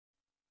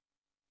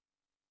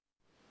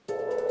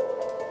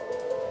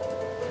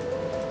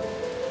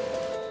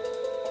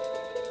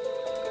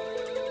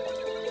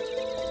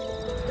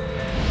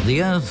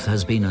The Earth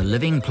has been a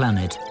living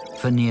planet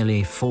for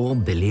nearly 4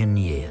 billion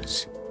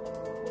years.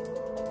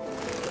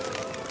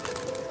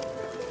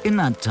 In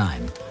that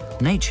time,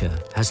 nature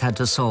has had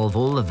to solve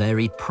all the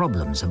varied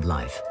problems of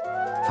life: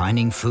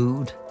 finding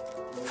food,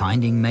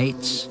 finding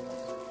mates,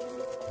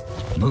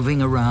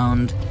 moving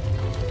around,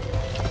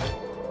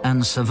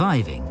 and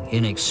surviving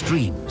in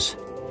extremes.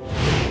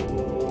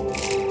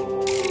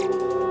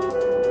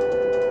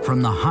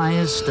 From the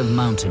highest of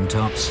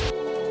mountaintops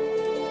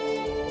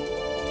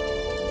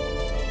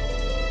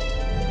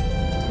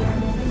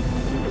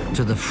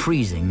to the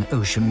freezing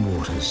ocean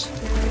waters.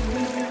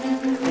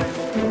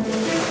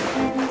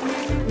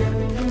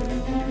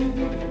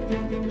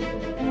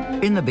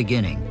 In the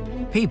beginning,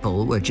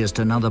 people were just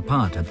another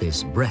part of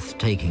this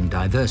breathtaking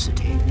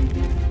diversity.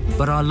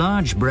 But our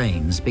large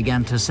brains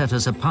began to set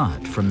us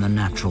apart from the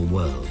natural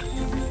world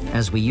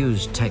as we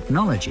used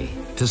technology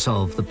to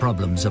solve the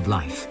problems of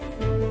life.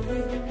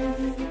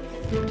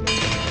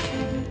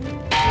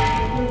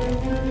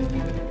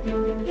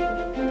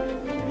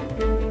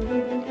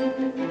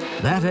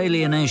 That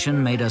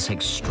alienation made us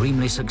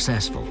extremely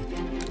successful,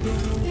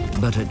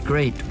 but at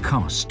great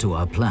cost to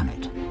our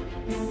planet.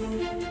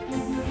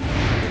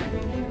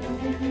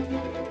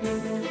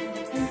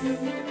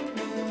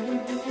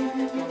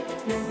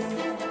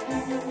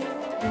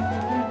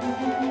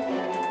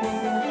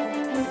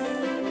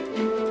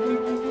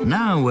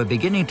 Now we're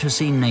beginning to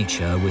see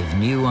nature with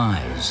new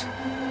eyes.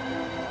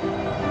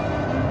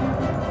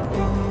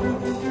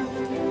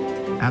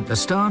 At the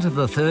start of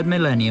the third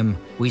millennium,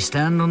 we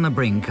stand on the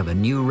brink of a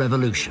new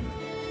revolution,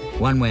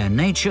 one where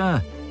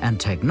nature and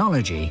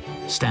technology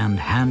stand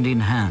hand in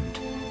hand.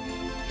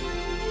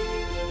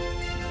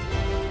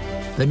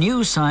 The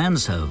new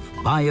science of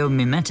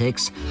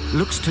biomimetics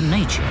looks to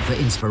nature for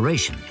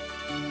inspiration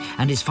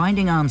and is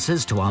finding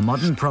answers to our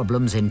modern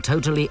problems in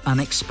totally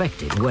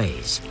unexpected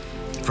ways,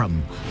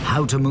 from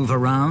how to move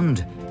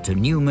around to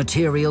new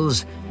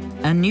materials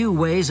and new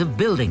ways of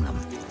building them,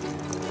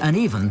 and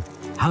even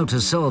how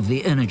to solve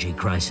the energy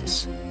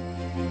crisis.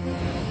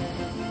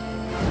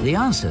 The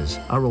answers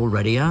are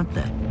already out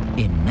there,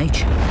 in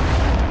nature.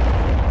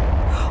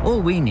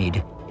 All we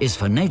need is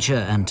for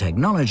nature and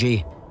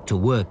technology to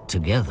work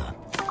together.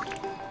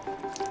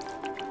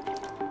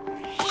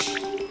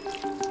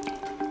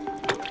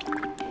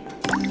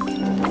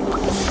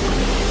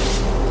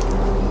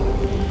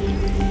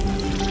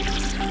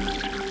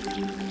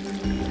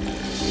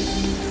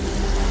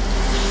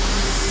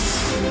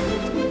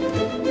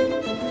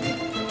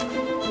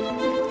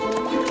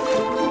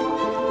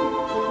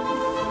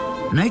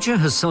 Nature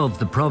has solved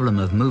the problem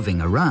of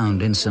moving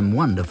around in some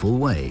wonderful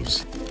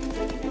ways.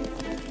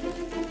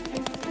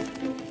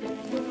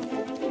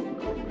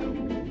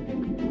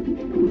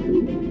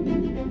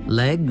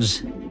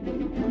 Legs,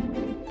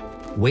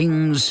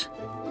 wings,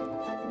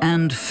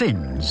 and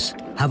fins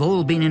have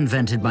all been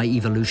invented by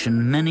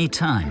evolution many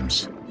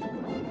times.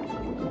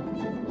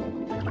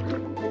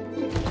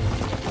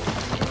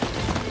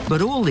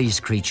 But all these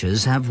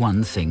creatures have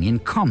one thing in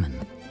common.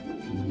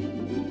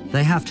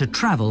 They have to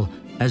travel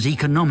as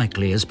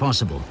economically as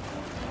possible.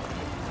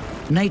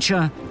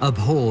 Nature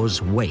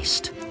abhors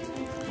waste.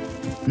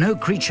 No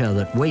creature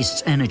that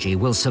wastes energy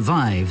will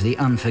survive the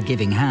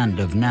unforgiving hand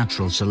of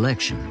natural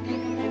selection.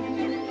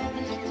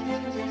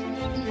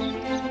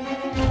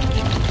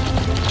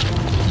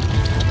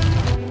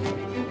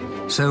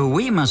 So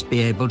we must be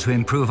able to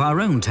improve our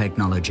own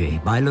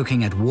technology by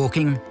looking at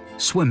walking,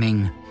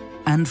 swimming,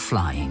 and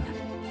flying.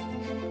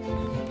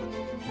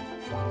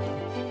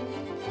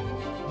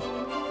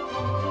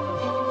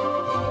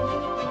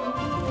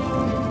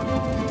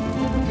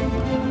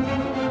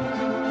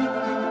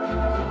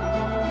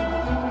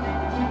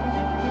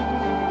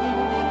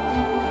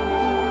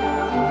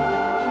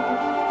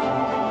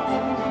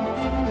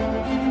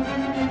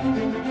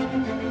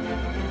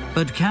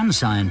 But can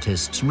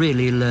scientists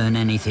really learn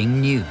anything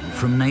new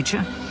from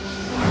nature?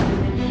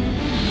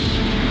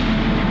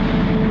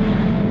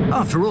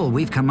 After all,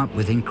 we've come up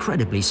with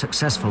incredibly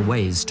successful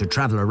ways to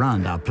travel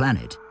around our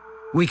planet.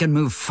 We can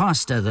move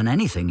faster than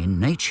anything in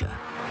nature.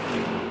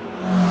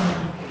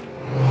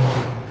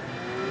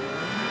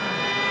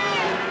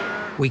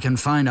 We can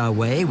find our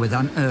way with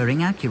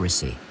unerring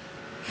accuracy.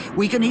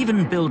 We can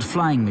even build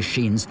flying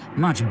machines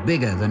much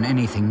bigger than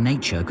anything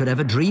nature could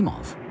ever dream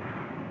of.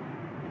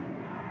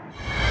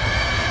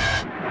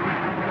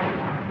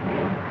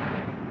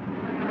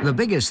 The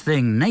biggest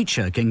thing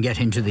nature can get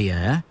into the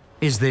air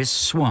is this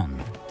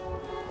swan.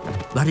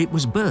 But it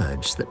was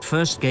birds that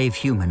first gave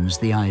humans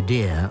the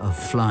idea of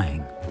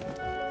flying.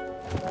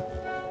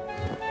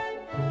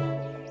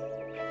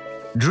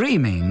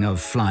 Dreaming of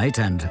flight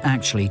and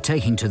actually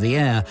taking to the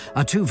air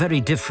are two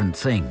very different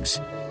things.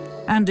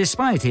 And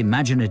despite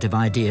imaginative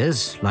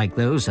ideas like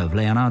those of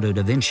Leonardo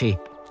da Vinci,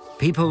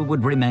 people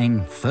would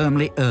remain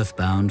firmly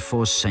earthbound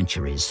for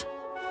centuries.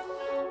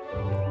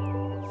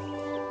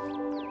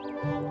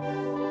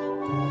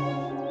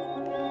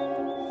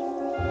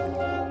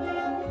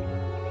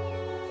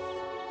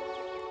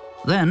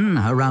 Then,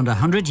 around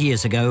 100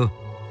 years ago,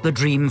 the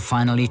dream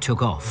finally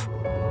took off.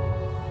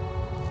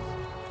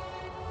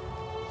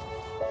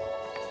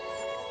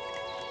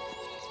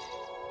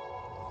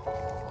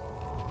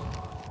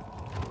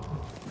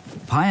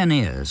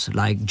 Pioneers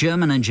like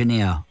German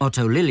engineer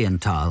Otto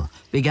Lilienthal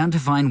began to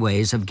find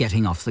ways of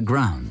getting off the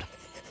ground.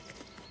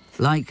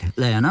 Like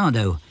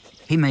Leonardo,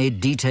 he made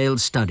detailed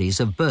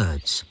studies of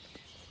birds.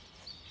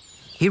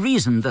 He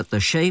reasoned that the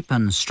shape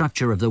and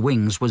structure of the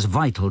wings was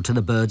vital to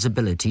the bird's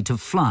ability to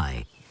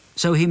fly,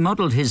 so he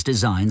modeled his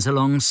designs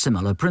along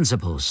similar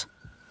principles.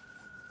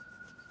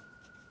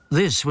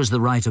 This was the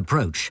right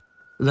approach,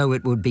 though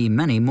it would be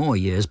many more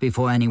years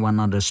before anyone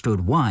understood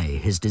why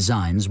his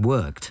designs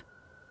worked.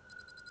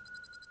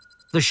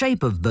 The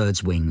shape of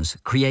birds' wings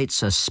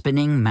creates a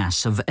spinning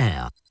mass of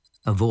air,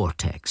 a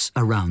vortex,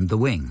 around the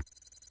wing.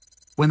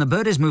 When the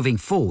bird is moving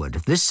forward,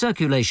 this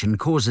circulation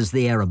causes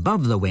the air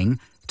above the wing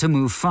to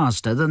move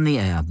faster than the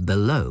air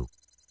below.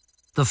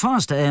 The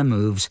faster air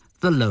moves,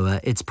 the lower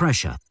its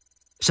pressure.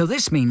 So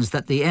this means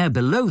that the air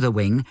below the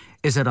wing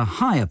is at a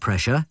higher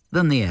pressure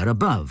than the air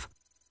above,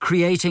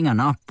 creating an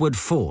upward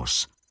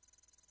force.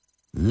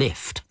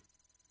 Lift.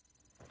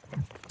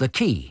 The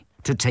key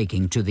to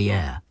taking to the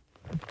air.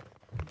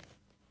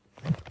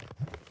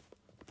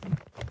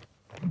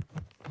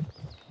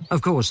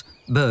 Of course,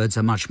 birds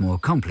are much more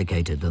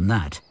complicated than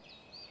that.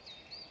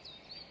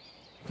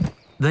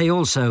 They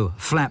also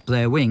flap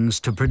their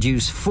wings to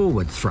produce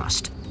forward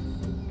thrust.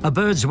 A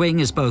bird's wing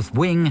is both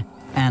wing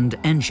and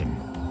engine.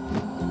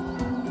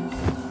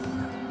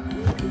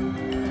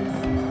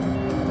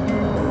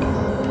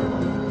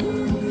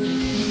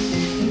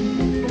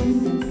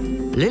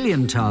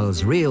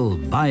 Lilienthal's real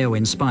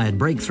bio-inspired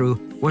breakthrough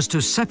was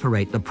to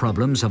separate the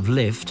problems of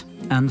lift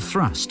and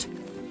thrust.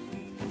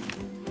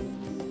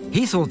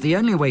 He thought the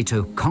only way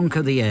to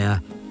conquer the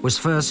air was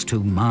first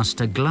to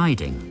master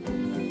gliding,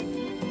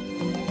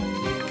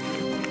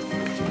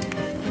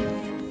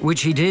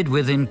 which he did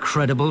with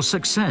incredible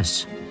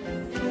success.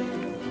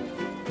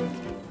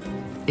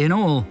 In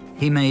all,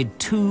 he made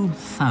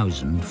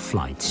 2,000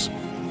 flights.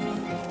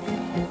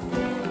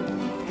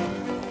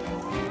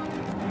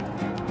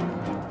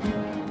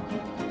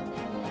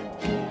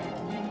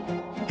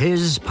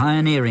 His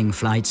pioneering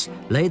flights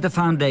laid the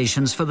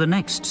foundations for the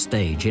next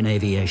stage in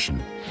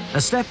aviation,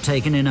 a step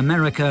taken in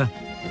America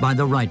by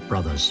the Wright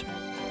brothers.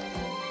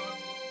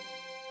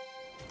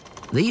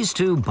 These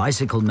two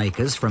bicycle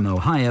makers from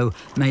Ohio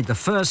made the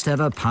first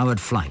ever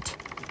powered flight.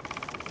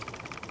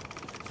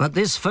 But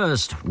this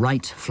first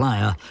Wright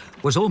Flyer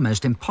was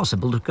almost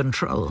impossible to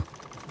control.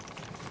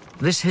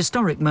 This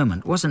historic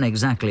moment wasn't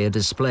exactly a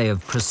display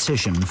of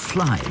precision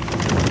flying.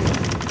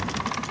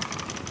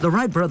 The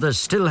Wright brothers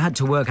still had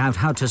to work out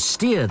how to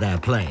steer their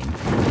plane,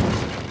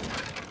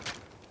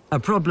 a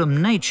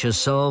problem nature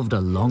solved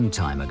a long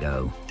time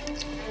ago.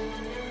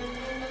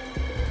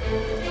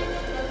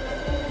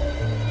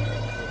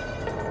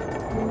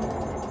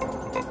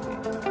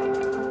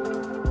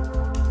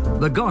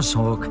 The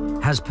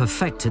goshawk has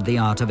perfected the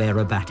art of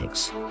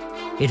aerobatics.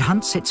 It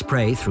hunts its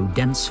prey through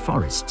dense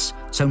forests,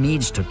 so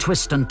needs to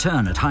twist and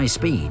turn at high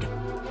speed.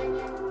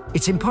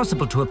 It's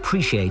impossible to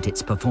appreciate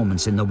its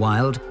performance in the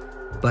wild,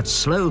 but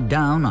slowed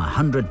down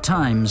 100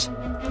 times,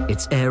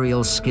 its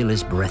aerial skill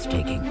is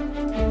breathtaking.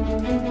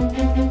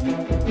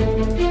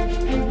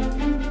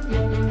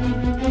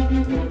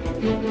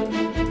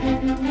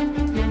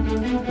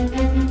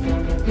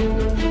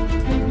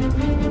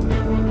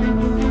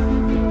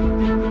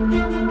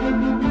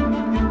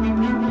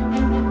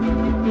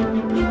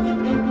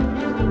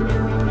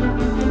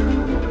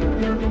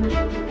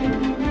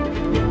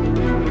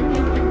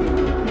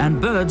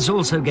 And birds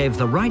also gave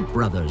the Wright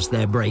brothers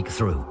their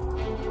breakthrough.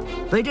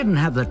 They didn't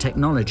have the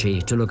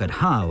technology to look at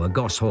how a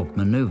goshawk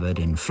maneuvered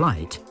in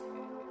flight.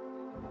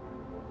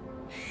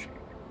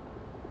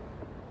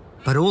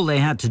 But all they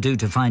had to do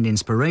to find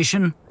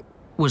inspiration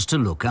was to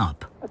look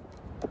up.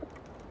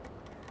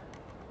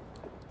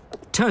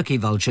 Turkey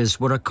vultures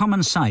were a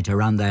common sight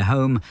around their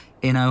home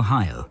in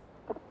Ohio.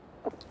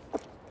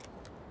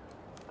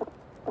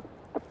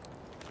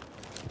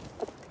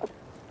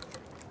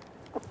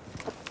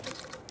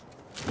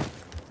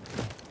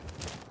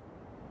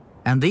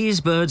 And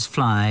these birds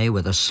fly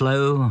with a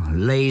slow,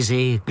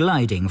 lazy,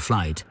 gliding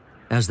flight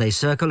as they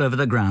circle over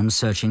the ground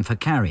searching for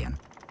carrion.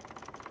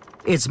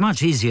 It's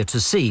much easier to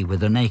see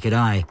with the naked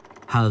eye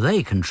how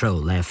they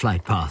control their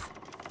flight path.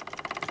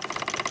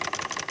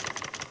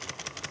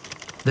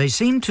 They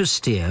seem to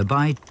steer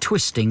by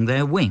twisting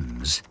their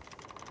wings,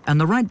 and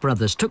the Wright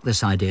brothers took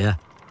this idea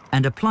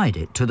and applied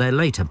it to their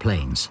later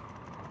planes.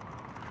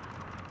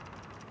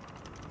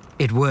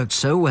 It worked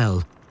so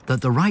well that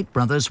the Wright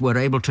brothers were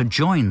able to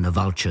join the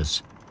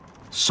vultures,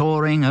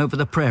 soaring over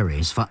the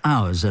prairies for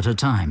hours at a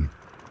time.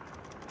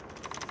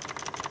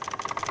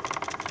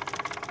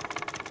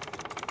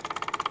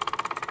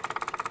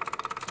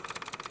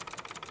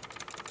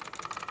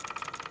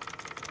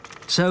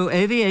 So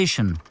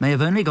aviation may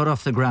have only got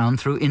off the ground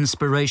through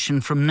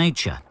inspiration from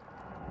nature.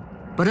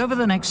 But over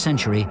the next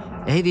century,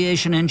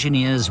 aviation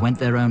engineers went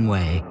their own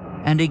way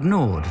and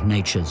ignored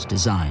nature's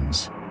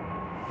designs.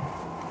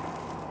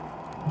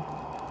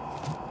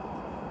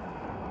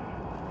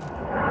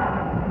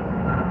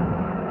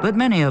 But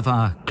many of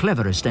our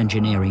cleverest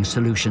engineering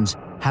solutions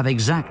have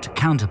exact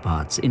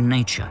counterparts in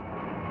nature.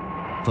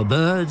 For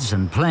birds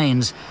and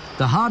planes,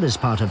 the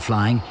hardest part of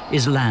flying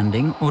is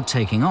landing or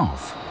taking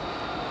off.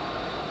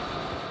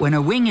 When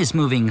a wing is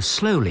moving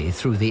slowly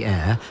through the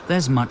air,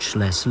 there's much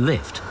less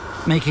lift,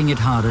 making it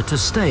harder to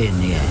stay in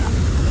the air.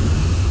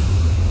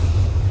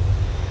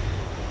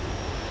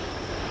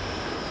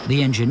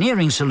 The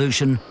engineering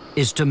solution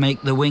is to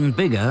make the wing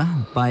bigger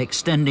by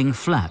extending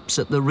flaps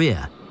at the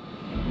rear.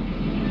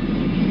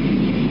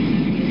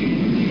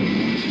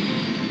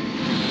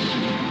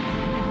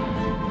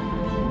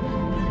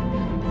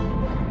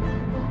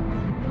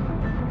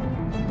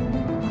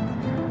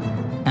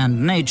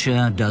 And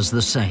nature does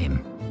the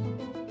same.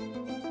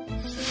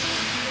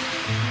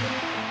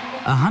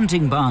 A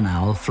hunting barn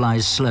owl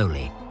flies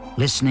slowly,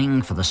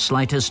 listening for the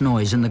slightest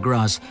noise in the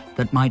grass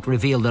that might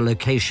reveal the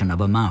location of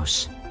a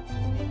mouse.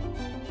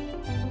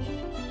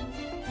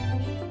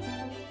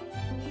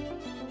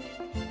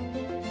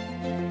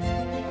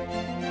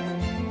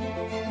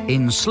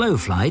 In slow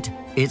flight,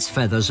 its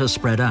feathers are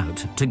spread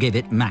out to give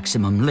it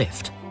maximum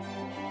lift.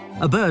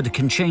 A bird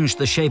can change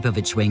the shape of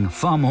its wing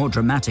far more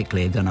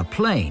dramatically than a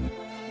plane,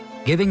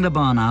 giving the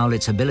barn owl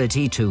its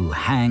ability to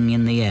hang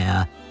in the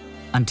air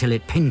until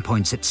it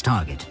pinpoints its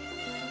target.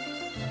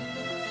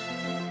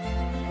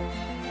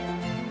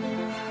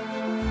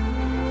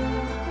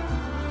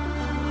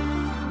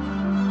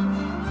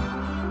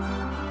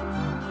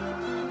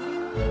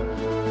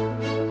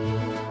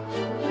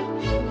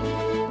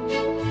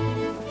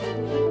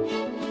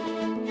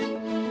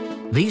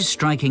 These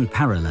striking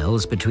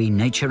parallels between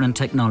nature and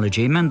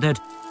technology meant that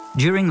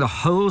during the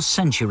whole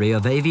century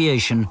of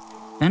aviation,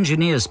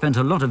 engineers spent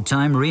a lot of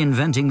time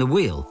reinventing the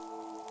wheel,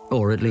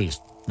 or at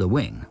least the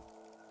wing.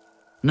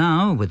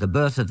 Now, with the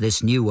birth of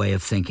this new way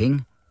of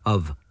thinking,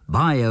 of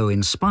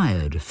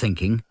bio-inspired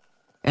thinking,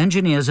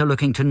 engineers are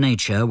looking to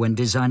nature when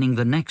designing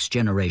the next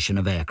generation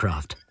of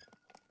aircraft.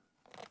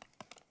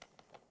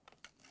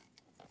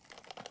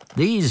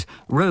 These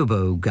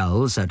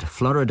robo-gulls at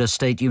Florida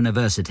State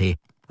University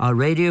are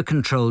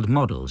radio-controlled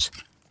models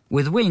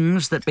with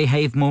wings that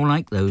behave more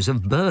like those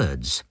of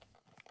birds.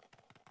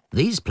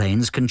 These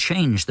planes can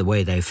change the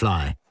way they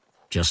fly,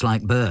 just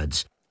like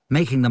birds,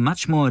 making them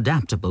much more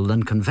adaptable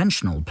than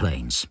conventional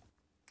planes.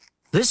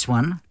 This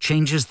one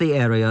changes the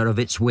area of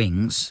its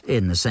wings,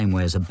 in the same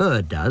way as a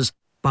bird does,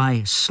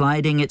 by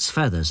sliding its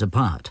feathers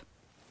apart.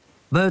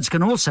 Birds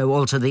can also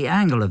alter the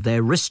angle of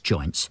their wrist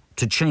joints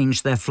to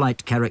change their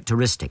flight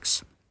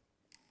characteristics.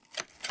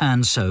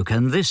 And so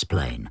can this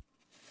plane.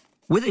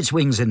 With its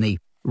wings in the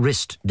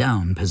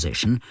wrist-down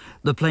position,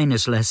 the plane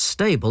is less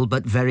stable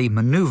but very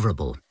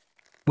maneuverable.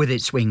 With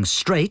its wings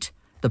straight,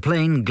 the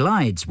plane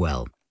glides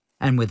well,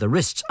 and with the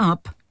wrists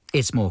up,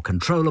 it's more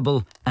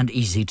controllable and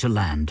easy to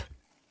land.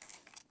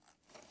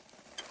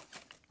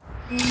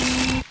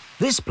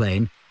 This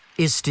plane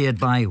is steered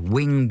by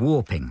wing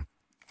warping,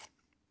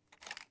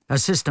 a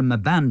system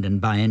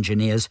abandoned by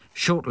engineers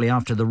shortly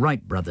after the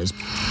Wright brothers,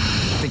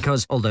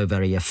 because, although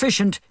very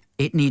efficient,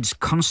 it needs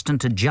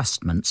constant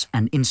adjustments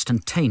and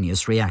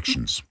instantaneous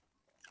reactions.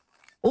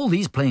 All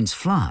these planes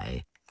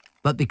fly,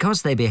 but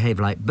because they behave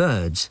like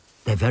birds,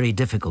 they're very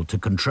difficult to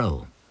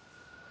control.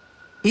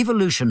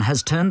 Evolution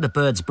has turned the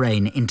bird's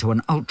brain into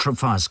an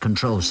ultra-fast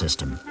control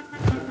system.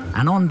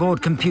 An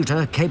onboard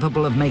computer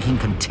capable of making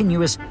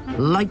continuous,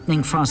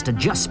 lightning-fast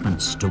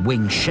adjustments to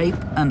wing shape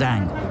and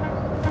angle.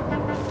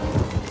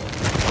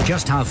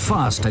 Just how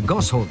fast a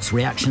goshawk's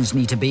reactions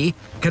need to be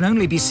can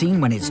only be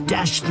seen when its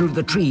dash through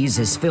the trees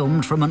is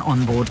filmed from an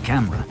onboard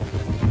camera.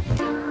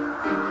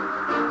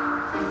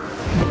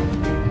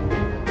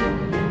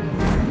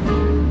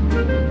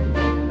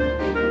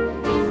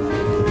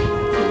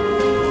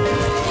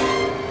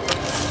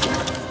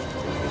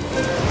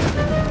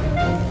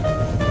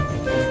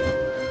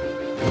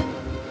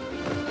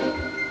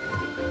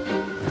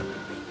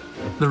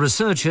 The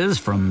researchers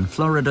from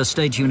Florida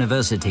State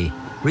University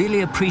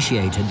really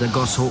appreciated the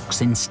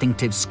goshawk's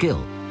instinctive skill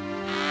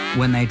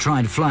when they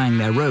tried flying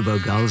their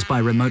robo-gulls by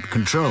remote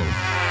control.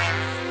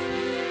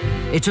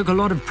 It took a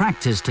lot of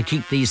practice to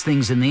keep these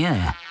things in the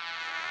air.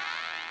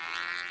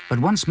 But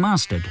once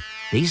mastered,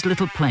 these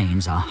little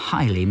planes are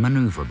highly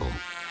maneuverable.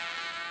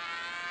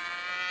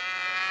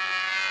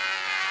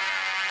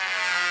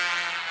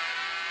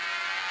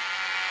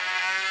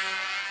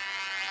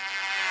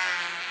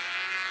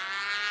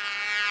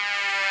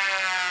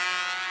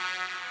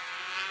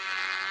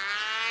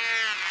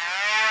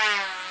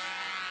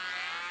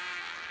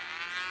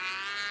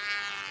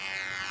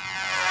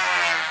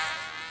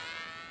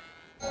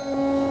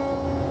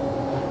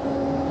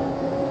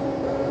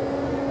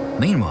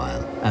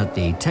 Meanwhile, at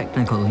the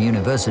Technical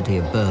University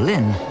of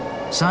Berlin,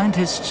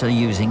 scientists are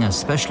using a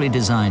specially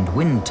designed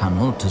wind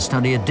tunnel to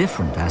study a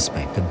different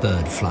aspect of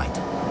bird flight.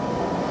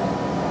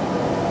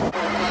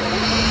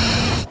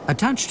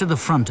 Attached to the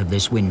front of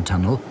this wind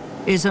tunnel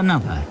is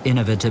another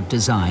innovative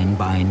design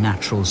by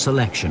natural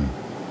selection,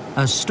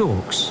 a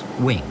stork's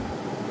wing.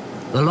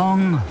 The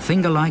long,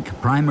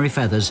 finger-like primary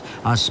feathers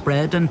are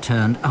spread and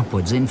turned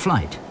upwards in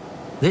flight.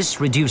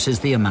 This reduces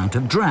the amount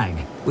of drag,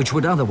 which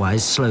would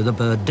otherwise slow the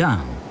bird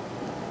down.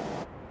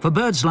 For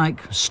birds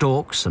like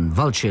storks and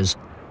vultures,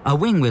 A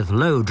wing with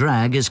low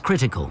drag is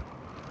critical.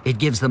 It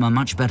gives them a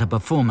much better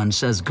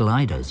performance as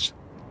gliders.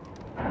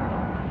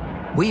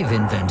 We've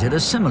invented a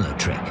similar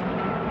trick.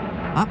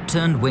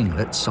 Upturned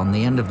winglets on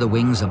the end of the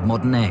wings of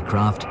modern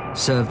aircraft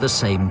serve the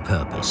same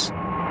purpose,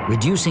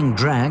 reducing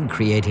drag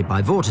created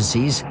by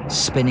vortices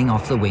spinning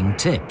off the wing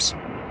tips.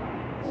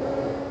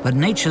 But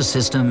nature's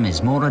system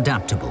is more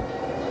adaptable.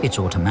 It's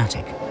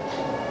automatic.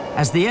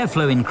 As the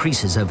airflow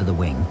increases over the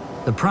wing,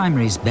 the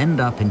primaries bend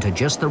up into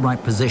just the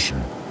right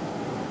position,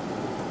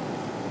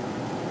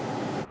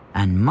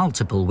 and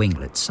multiple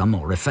winglets are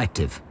more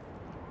effective.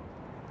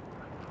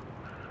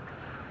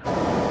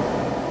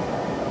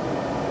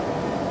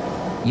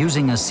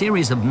 Using a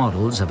series of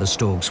models of a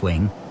stork's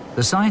wing,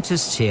 the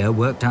scientists here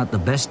worked out the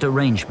best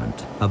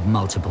arrangement of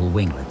multiple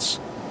winglets.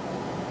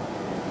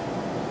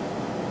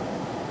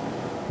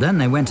 Then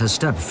they went a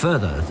step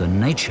further than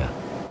nature.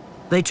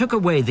 They took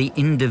away the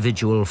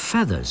individual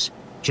feathers,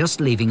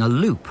 just leaving a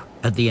loop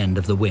at the end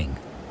of the wing.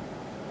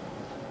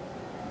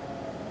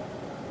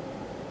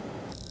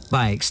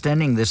 By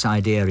extending this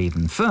idea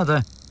even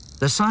further,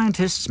 the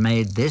scientists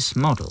made this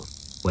model,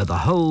 where the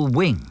whole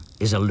wing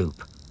is a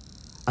loop,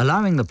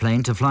 allowing the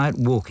plane to fly at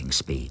walking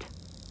speed.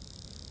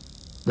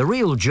 The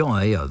real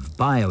joy of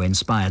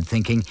bio-inspired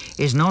thinking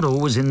is not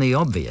always in the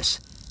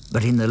obvious,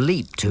 but in the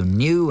leap to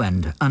new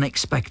and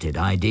unexpected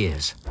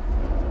ideas.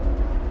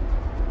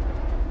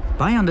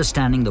 By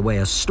understanding the way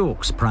a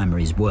stork's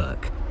primaries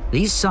work,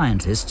 these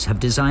scientists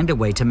have designed a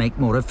way to make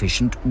more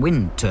efficient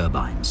wind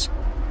turbines.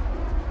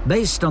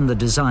 Based on the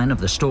design of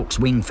the stork's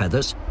wing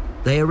feathers,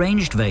 they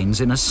arranged vanes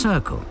in a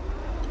circle.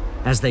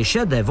 As they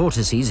shed their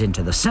vortices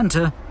into the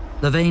center,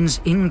 the vanes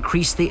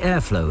increase the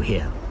airflow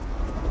here.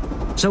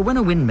 So when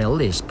a windmill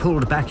is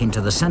pulled back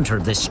into the center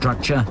of this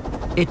structure,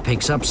 it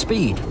picks up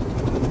speed.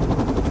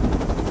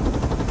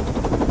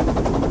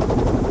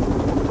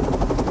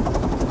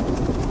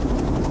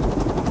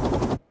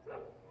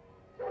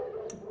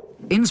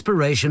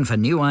 Inspiration for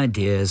new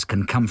ideas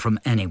can come from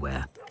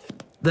anywhere.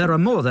 There are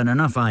more than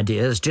enough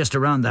ideas just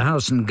around the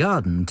house and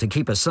garden to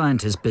keep a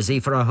scientist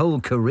busy for a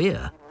whole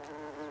career.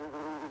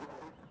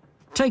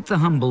 Take the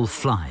humble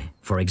fly,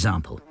 for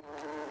example.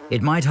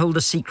 It might hold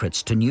the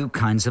secrets to new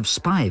kinds of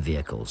spy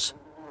vehicles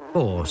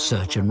or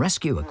search and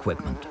rescue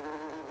equipment.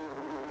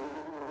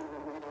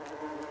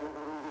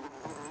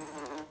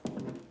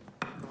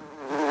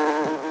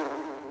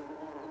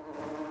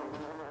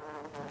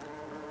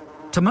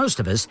 To most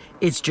of us,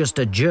 it's just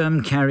a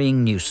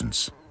germ-carrying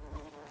nuisance.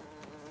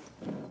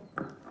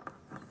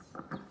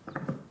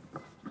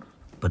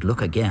 But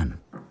look again.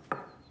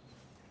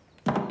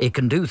 It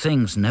can do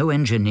things no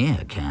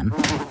engineer can.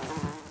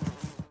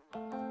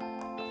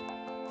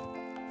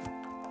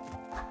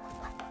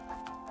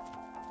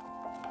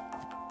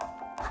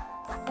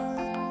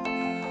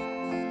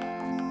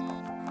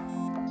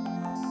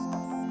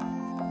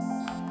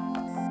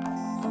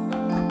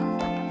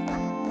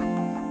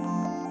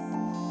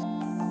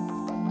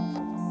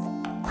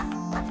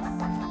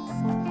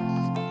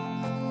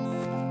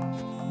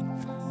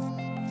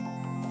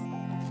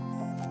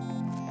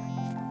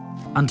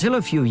 Until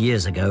a few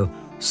years ago,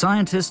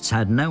 scientists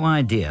had no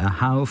idea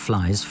how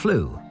flies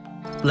flew,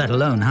 let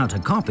alone how to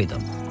copy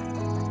them.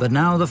 But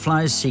now the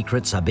fly's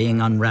secrets are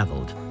being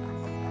unraveled,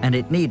 and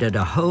it needed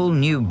a whole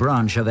new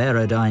branch of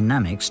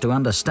aerodynamics to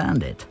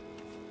understand it.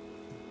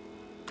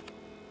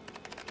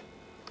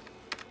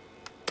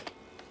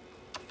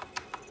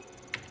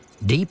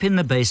 Deep in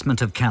the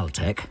basement of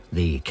Caltech,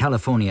 the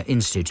California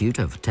Institute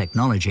of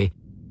Technology,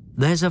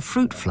 there's a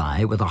fruit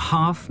fly with a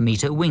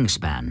half-meter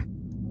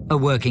wingspan, a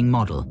working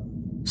model,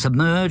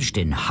 submerged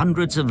in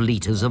hundreds of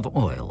liters of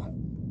oil.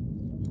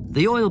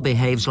 The oil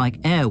behaves like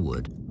air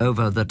would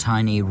over the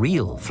tiny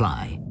real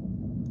fly.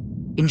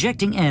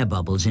 Injecting air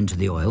bubbles into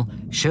the oil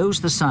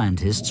shows the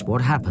scientists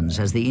what happens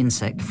as the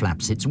insect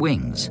flaps its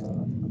wings.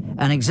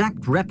 An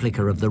exact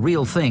replica of the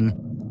real thing,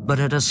 but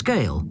at a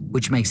scale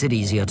which makes it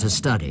easier to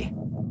study.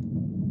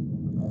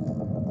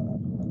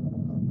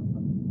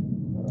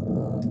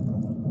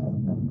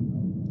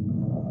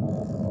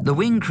 The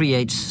wing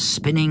creates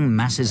spinning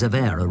masses of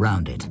air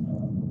around it.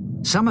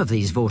 Some of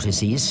these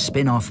vortices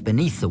spin off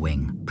beneath the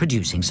wing,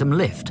 producing some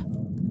lift.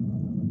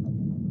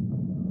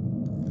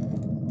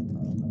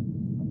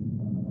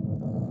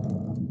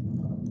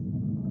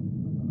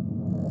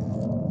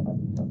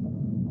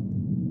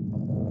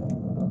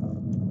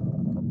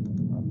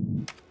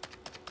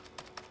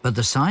 But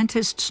the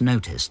scientists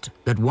noticed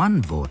that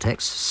one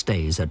vortex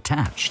stays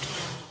attached,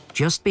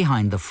 just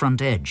behind the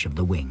front edge of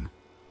the wing.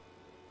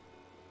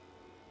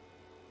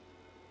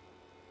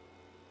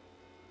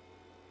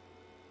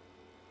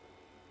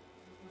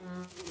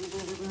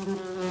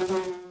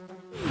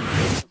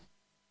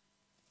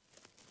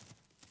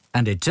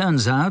 And it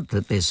turns out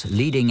that this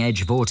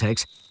leading-edge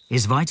vortex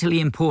is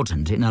vitally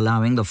important in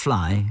allowing the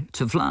fly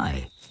to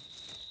fly.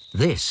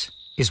 This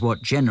is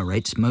what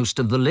generates most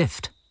of the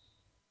lift.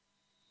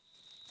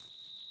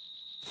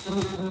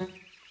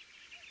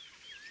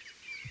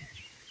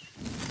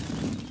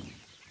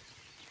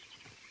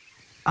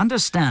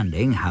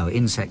 Understanding how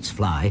insects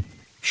fly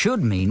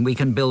should mean we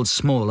can build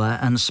smaller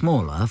and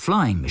smaller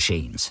flying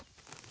machines.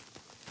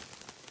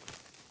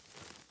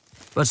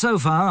 But so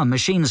far,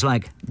 machines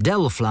like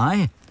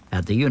Delfly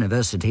at the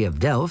University of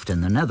Delft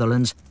in the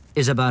Netherlands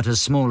is about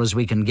as small as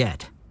we can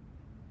get.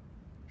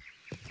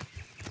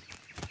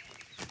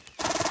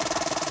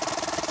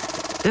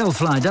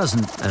 Delfly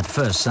doesn't, at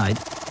first sight,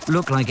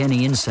 look like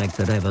any insect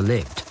that ever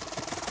lived.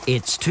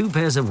 Its two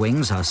pairs of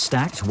wings are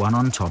stacked one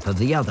on top of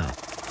the other,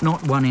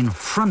 not one in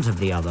front of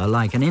the other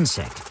like an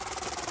insect.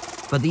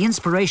 But the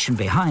inspiration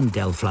behind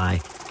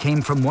Delfly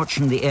came from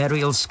watching the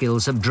aerial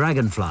skills of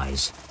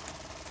dragonflies.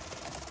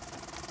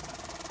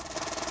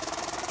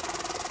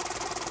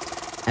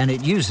 And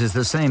it uses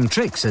the same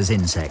tricks as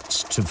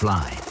insects to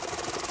fly.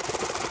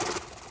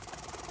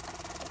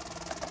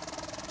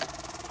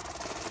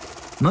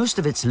 Most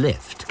of its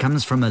lift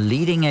comes from a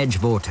leading-edge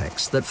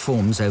vortex that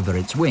forms over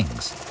its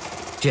wings,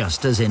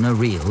 just as in a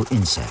real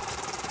insect.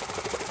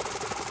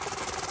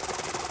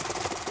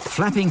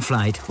 Flapping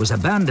flight was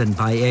abandoned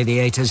by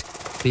aviators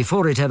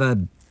before it ever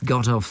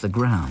got off the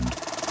ground.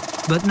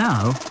 But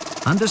now,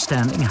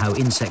 understanding how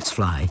insects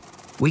fly,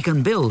 we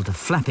can build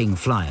flapping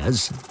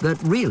flyers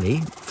that really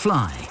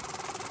fly.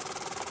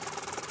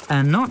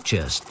 And not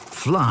just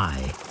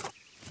fly.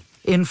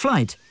 In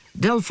flight,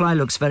 Delfly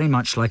looks very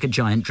much like a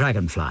giant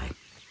dragonfly.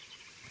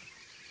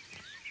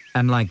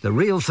 And like the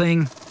real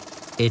thing,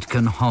 it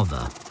can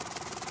hover.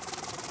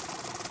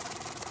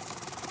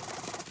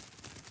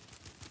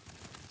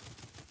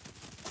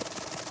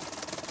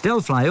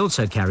 Delfly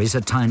also carries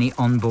a tiny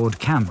onboard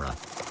camera,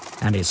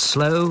 and its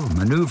slow,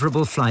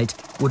 maneuverable flight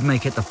would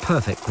make it the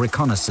perfect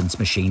reconnaissance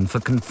machine for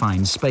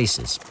confined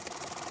spaces.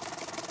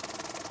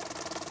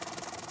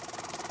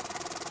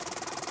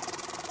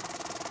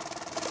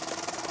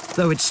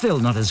 Though it's still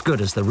not as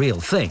good as the real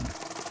thing.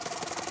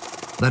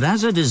 But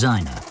as a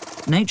designer,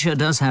 nature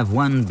does have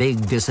one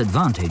big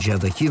disadvantage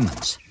over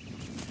humans.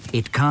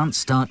 It can't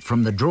start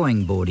from the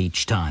drawing board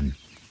each time.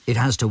 It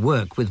has to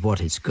work with what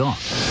it's got.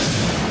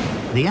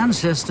 The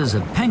ancestors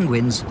of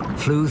penguins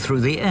flew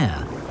through the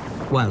air,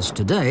 whilst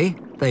today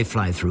they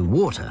fly through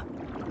water.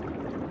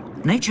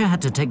 Nature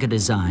had to take a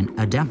design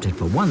adapted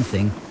for one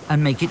thing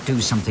and make it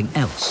do something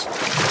else.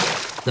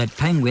 That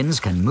penguins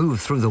can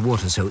move through the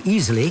water so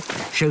easily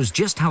shows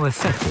just how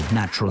effective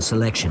natural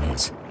selection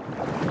is.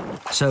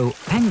 So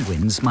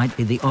penguins might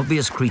be the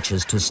obvious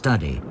creatures to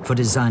study for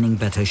designing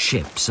better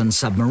ships and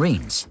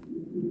submarines.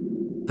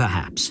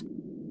 Perhaps.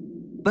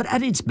 But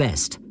at its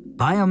best,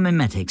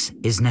 biomimetics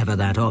is never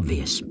that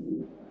obvious.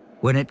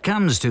 When it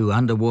comes to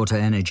underwater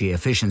energy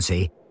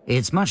efficiency,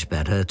 it's much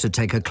better to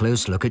take a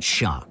close look at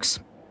sharks.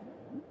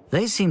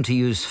 They seem to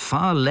use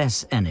far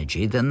less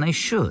energy than they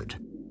should.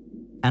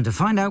 And to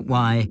find out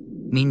why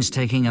means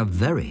taking a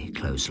very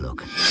close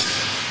look.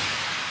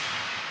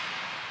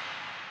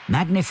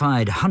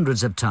 Magnified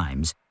hundreds of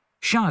times,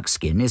 shark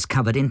skin is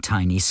covered in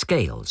tiny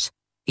scales,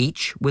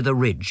 each with a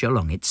ridge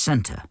along its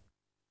center.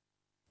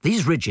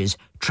 These ridges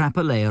trap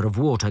a layer of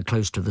water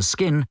close to the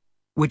skin,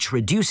 which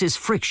reduces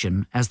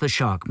friction as the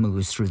shark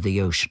moves through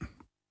the ocean.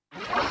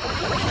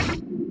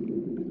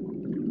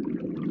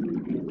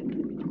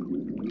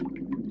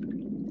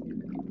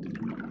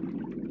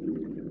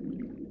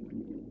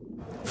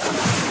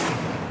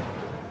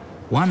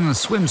 One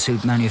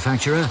swimsuit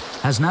manufacturer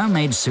has now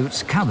made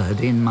suits covered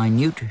in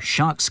minute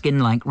shark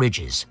skin-like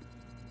ridges.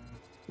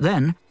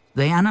 Then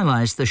they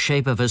analyzed the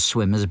shape of a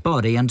swimmer's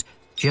body and,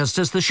 just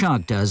as the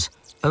shark does,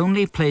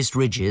 only placed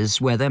ridges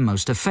where they're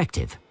most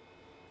effective.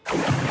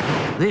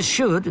 This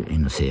should,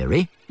 in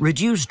theory,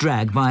 reduce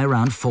drag by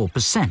around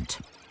 4%.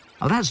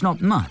 Well, that's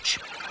not much,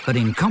 but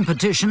in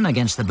competition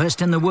against the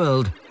best in the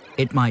world,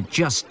 it might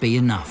just be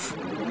enough.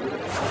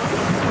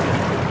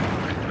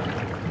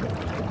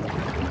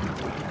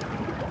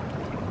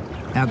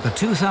 At the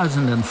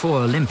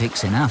 2004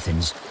 Olympics in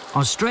Athens,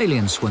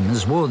 Australian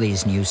swimmers wore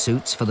these new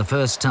suits for the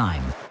first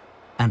time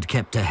and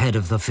kept ahead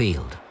of the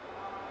field.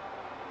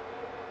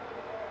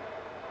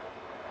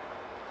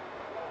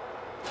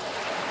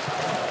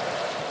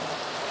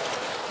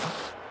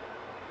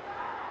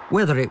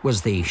 Whether it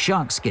was the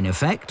shark skin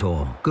effect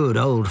or good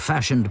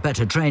old-fashioned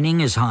better training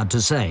is hard to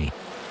say.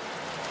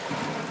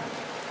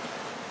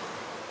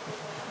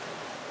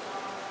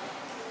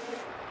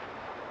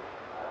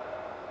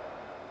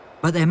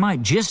 But they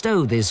might just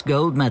owe this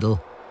gold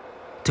medal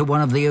to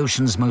one of the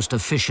ocean's most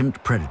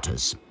efficient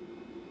predators.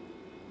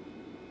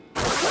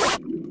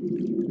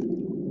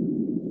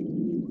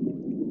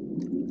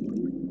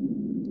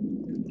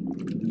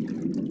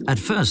 At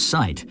first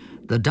sight,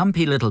 the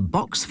dumpy little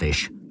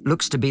boxfish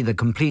looks to be the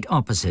complete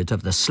opposite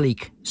of the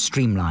sleek,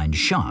 streamlined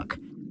shark.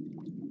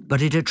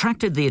 But it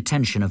attracted the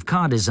attention of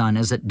car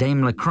designers at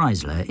Daimler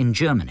Chrysler in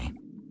Germany.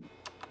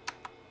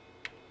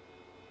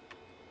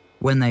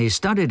 When they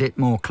studied it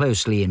more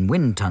closely in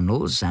wind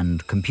tunnels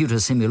and computer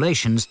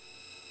simulations,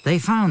 they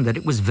found that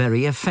it was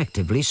very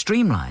effectively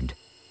streamlined.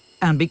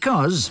 And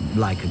because,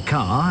 like a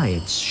car,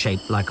 it's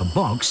shaped like a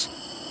box,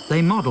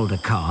 they modeled a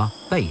car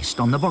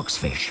based on the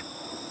boxfish.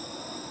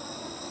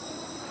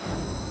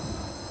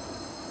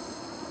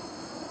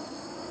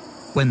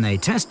 When they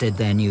tested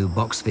their new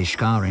Boxfish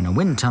car in a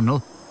wind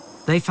tunnel,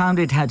 they found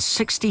it had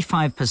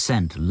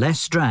 65%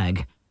 less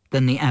drag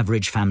than the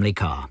average family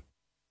car.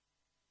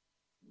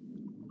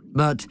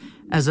 But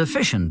as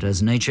efficient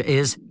as nature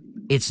is,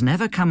 it's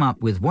never come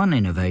up with one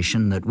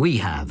innovation that we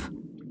have: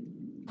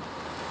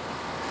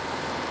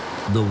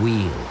 the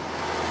wheel.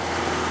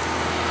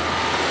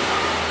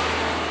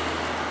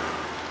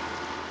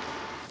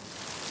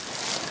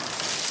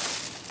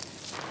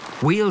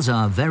 Wheels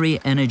are very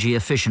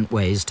energy-efficient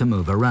ways to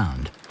move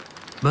around.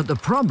 But the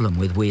problem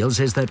with wheels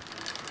is that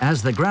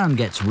as the ground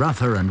gets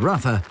rougher and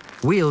rougher,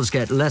 wheels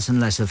get less and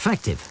less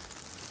effective.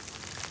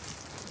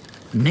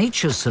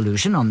 Nature's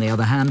solution, on the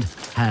other hand,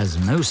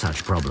 has no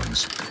such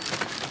problems.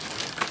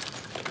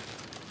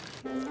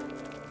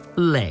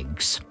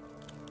 Legs.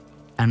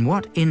 And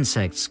what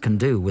insects can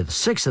do with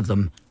 6 of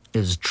them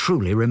is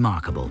truly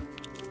remarkable.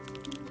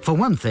 For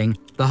one thing,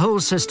 the whole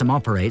system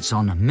operates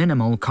on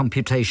minimal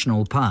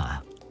computational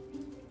power.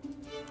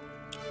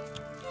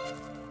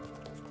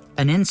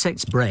 An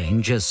insect's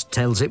brain just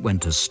tells it when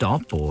to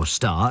stop or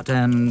start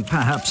and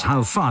perhaps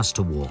how fast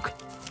to walk.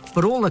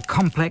 But all the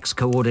complex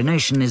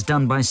coordination is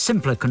done by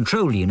simpler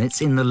control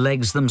units in the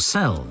legs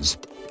themselves,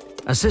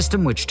 a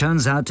system which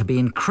turns out to be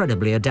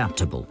incredibly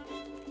adaptable.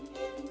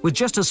 With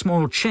just a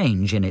small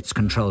change in its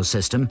control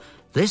system,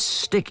 this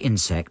stick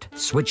insect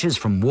switches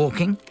from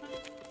walking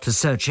to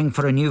searching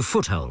for a new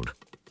foothold,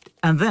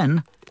 and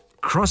then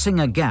crossing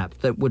a gap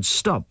that would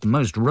stop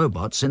most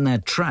robots in their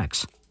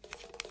tracks.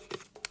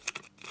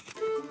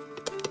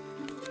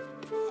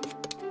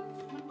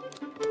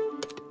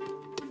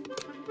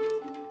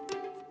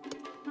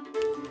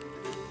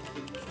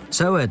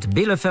 So at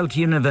Bielefeld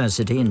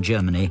University in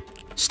Germany,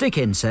 stick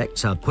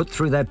insects are put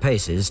through their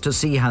paces to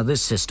see how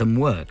this system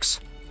works.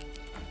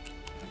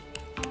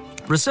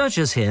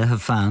 Researchers here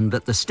have found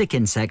that the stick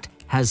insect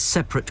has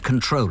separate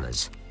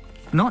controllers,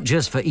 not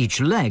just for each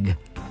leg,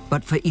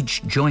 but for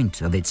each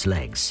joint of its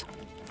legs.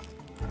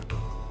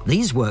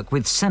 These work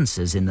with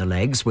sensors in the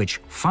legs which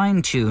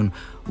fine-tune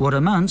what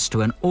amounts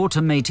to an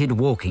automated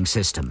walking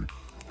system.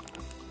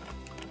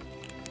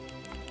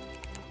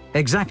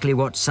 Exactly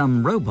what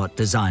some robot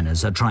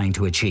designers are trying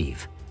to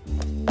achieve.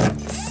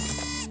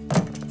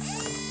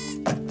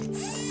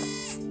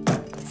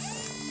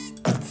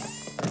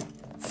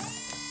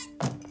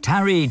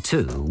 TARI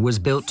 2 was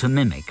built to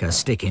mimic a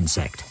stick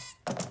insect.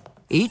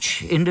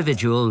 Each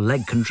individual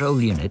leg control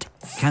unit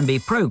can be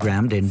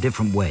programmed in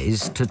different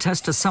ways to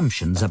test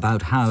assumptions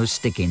about how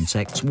stick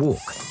insects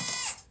walk.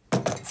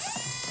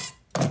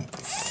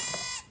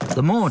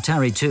 The more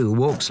TARI 2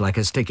 walks like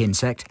a stick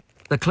insect,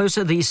 the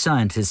closer these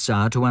scientists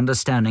are to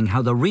understanding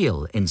how the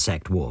real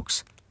insect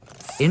walks.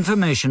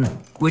 Information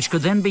which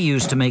could then be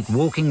used to make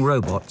walking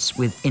robots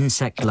with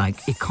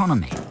insect-like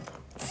economy.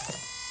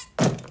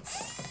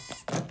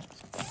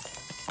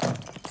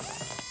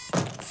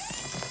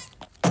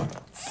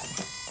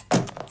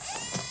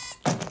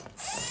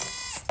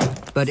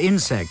 But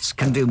insects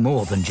can do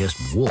more than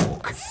just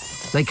walk.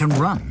 They can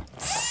run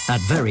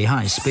at very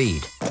high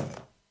speed.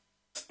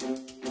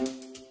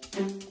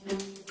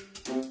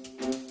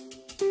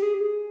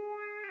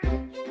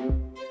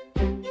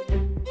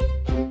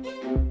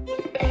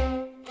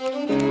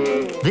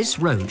 This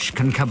roach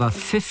can cover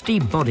 50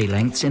 body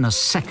lengths in a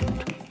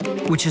second,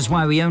 which is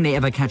why we only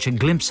ever catch a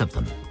glimpse of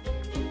them.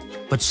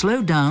 But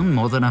slowed down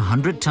more than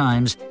 100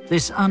 times,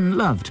 this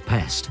unloved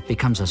pest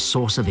becomes a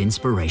source of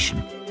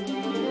inspiration.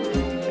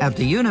 At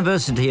the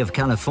University of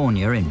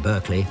California in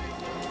Berkeley,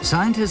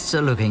 scientists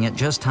are looking at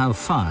just how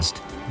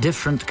fast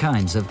different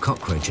kinds of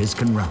cockroaches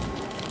can run.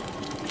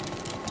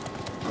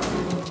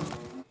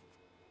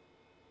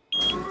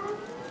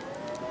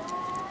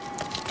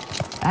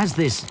 As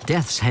this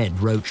death's head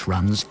roach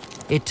runs,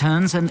 it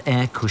turns an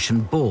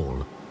air-cushioned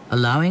ball,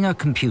 allowing a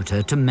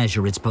computer to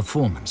measure its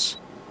performance.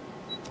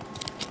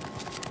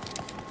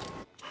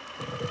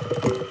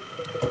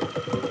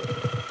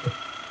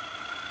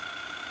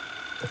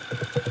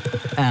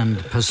 And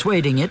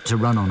persuading it to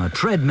run on a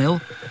treadmill,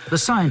 the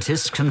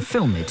scientists can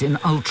film it in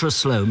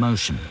ultra-slow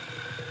motion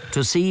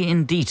to see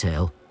in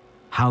detail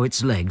how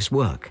its legs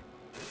work.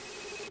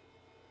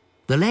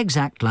 The legs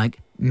act like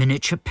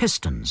miniature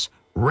pistons,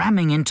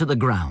 ramming into the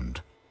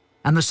ground.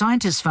 And the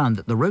scientists found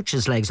that the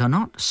roach's legs are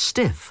not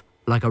stiff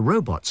like a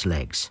robot's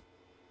legs.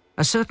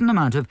 A certain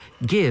amount of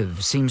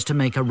give seems to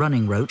make a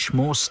running roach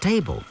more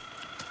stable.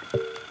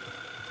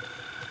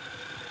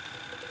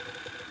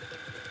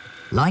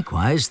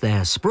 Likewise,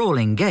 their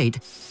sprawling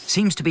gait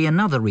seems to be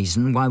another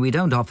reason why we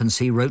don't often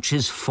see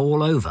roaches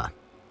fall over,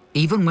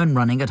 even when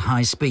running at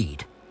high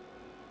speed.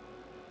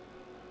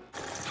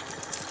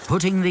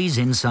 Putting these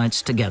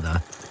insights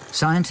together,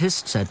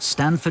 scientists at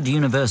Stanford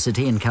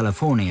University in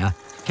California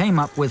came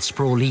up with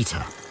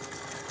Sprawlita.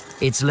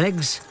 Its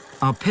legs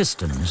are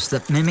pistons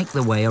that mimic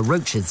the way a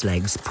roach's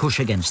legs push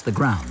against the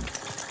ground.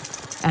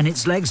 And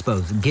its legs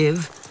both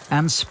give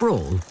and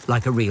sprawl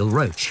like a real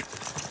roach.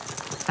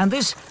 And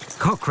this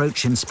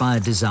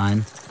cockroach-inspired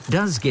design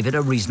does give it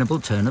a reasonable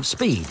turn of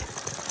speed.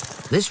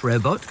 This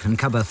robot can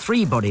cover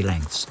 3 body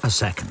lengths a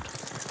second.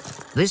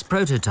 This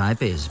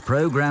prototype is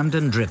programmed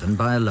and driven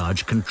by a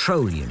large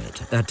control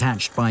unit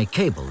attached by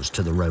cables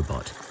to the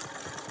robot.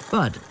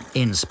 But,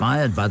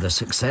 inspired by the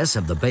success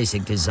of the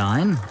basic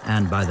design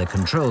and by the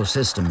control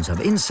systems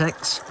of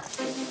insects,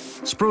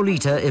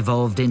 Sprawlita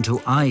evolved into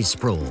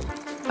iSprawl,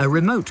 a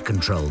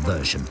remote-control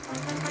version.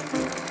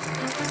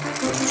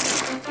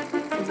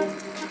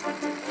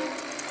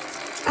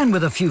 And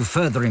with a few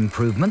further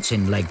improvements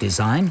in leg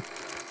design,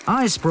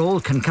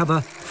 iSprawl can cover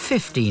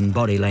 15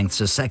 body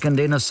lengths a second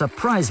in a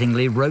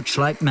surprisingly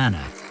roach-like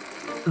manner,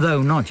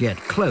 though not yet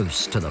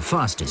close to the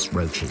fastest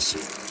roaches.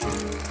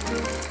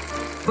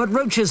 But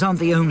roaches aren't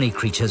the only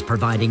creatures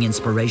providing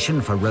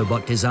inspiration for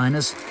robot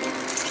designers.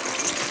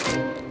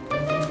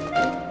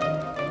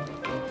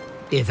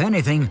 If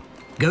anything,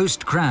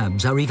 ghost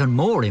crabs are even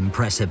more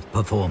impressive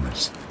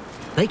performers.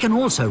 They can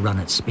also run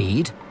at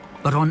speed,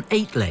 but on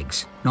 8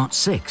 legs, not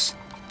 6.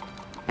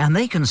 And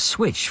they can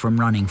switch from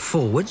running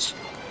forwards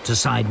to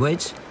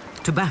sideways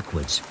to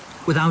backwards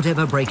without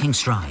ever breaking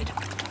stride.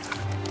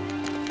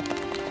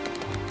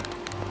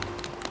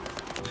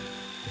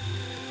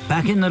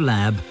 Back in the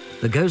lab,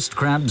 the ghost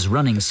crab's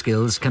running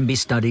skills can be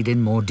studied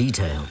in more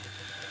detail.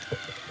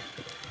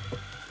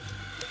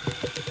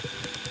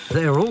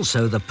 They're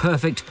also the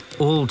perfect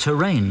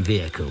all-terrain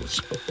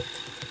vehicles.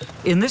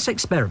 In this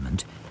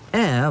experiment,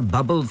 air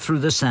bubbled through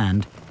the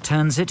sand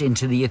turns it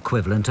into the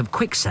equivalent of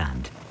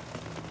quicksand.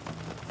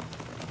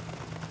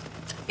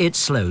 It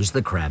slows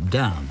the crab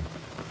down.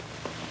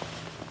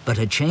 But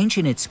a change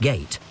in its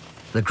gait,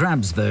 the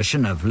crab's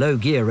version of low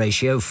gear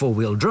ratio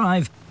 4-wheel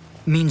drive,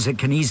 means it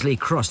can easily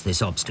cross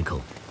this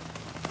obstacle.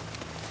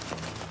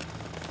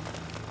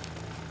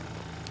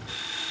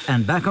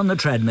 And back on the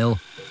treadmill,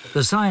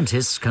 the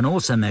scientists can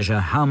also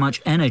measure how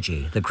much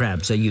energy the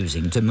crabs are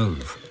using to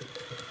move.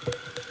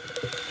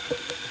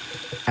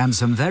 And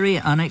some very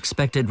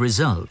unexpected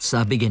results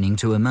are beginning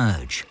to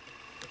emerge.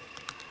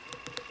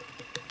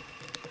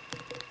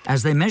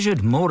 As they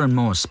measured more and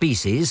more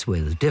species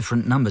with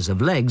different numbers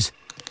of legs,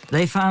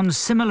 they found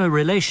similar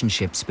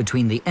relationships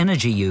between the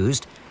energy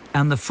used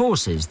and the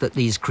forces that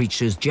these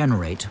creatures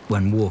generate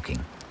when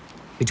walking,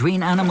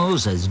 between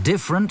animals as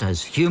different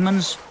as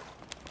humans,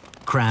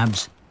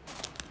 crabs,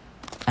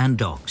 and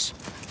dogs.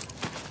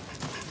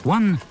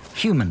 1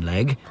 human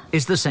leg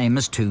is the same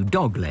as 2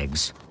 dog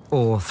legs,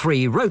 or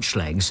 3 roach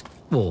legs,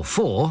 or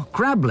 4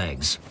 crab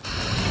legs.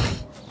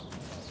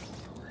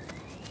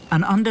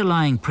 An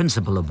underlying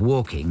principle of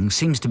walking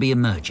seems to be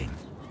emerging,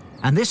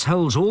 and this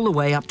holds all the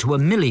way up to a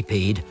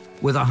millipede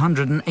with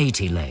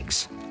 180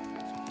 legs.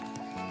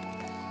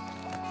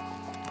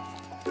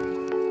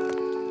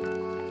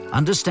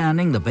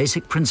 Understanding the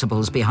basic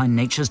principles behind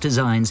nature's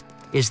designs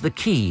is the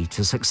key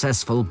to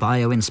successful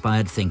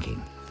bio-inspired thinking,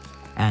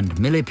 and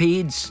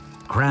millipedes,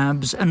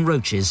 crabs, and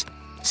roaches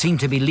seem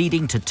to be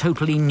leading to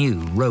totally new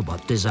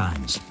robot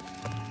designs.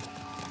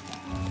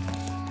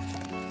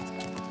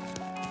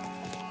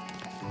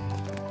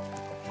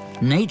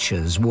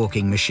 Nature's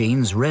walking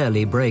machines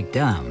rarely break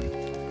down,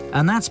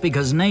 and that's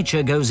because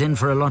nature goes in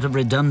for a lot of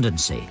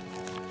redundancy.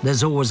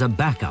 There's always a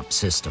backup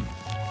system.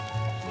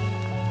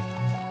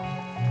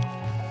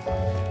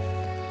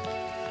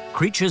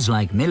 Creatures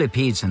like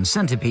millipedes and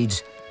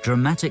centipedes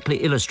dramatically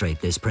illustrate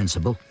this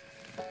principle.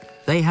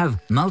 They have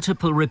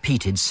multiple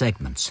repeated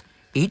segments,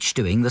 each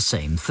doing the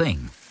same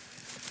thing.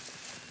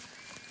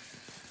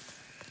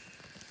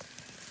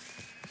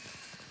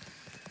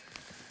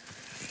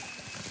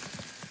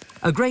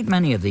 A great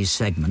many of these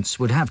segments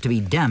would have to be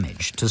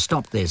damaged to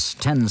stop this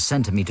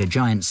 10-centimeter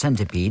giant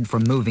centipede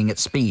from moving at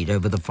speed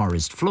over the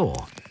forest floor,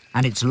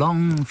 and its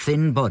long,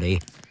 thin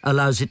body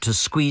allows it to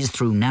squeeze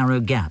through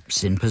narrow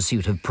gaps in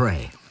pursuit of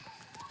prey.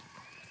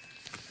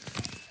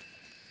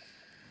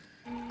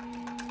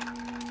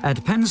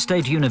 At Penn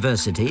State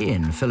University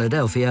in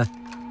Philadelphia,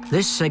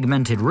 this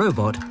segmented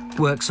robot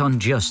works on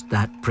just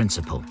that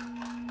principle.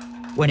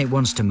 When it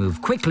wants to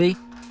move quickly,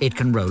 it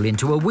can roll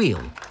into a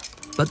wheel,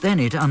 but then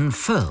it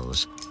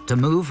unfurls to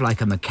move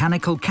like a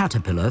mechanical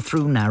caterpillar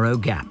through narrow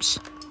gaps.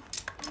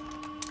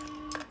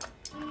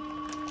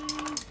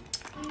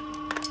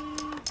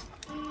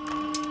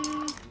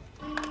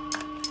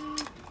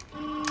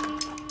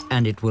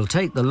 And it will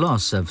take the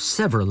loss of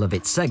several of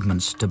its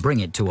segments to bring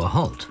it to a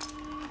halt.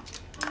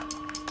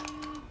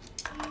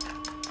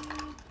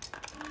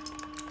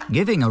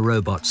 Giving a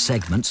robot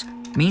segments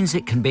means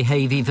it can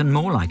behave even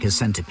more like a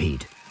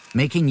centipede,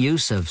 making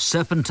use of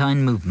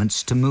serpentine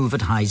movements to move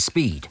at high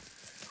speed.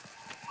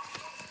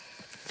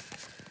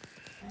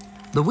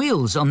 The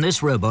wheels on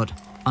this robot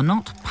are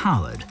not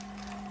powered.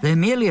 They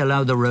merely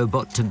allow the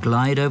robot to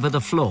glide over the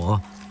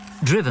floor,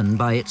 driven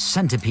by its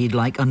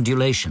centipede-like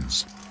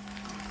undulations.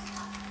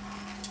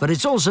 But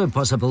it's also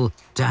possible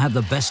to have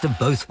the best of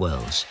both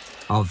worlds,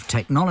 of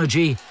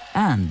technology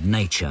and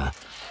nature,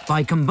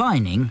 by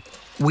combining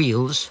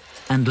wheels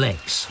and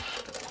legs.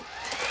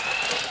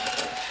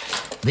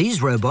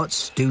 These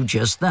robots do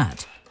just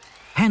that,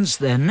 hence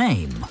their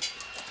name,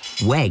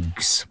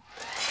 WEGs.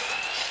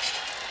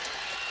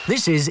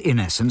 This is, in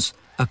essence,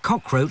 a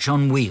cockroach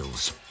on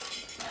wheels.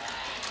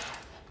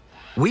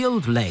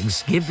 Wheeled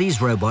legs give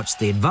these robots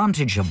the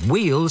advantage of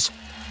wheels,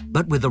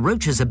 but with the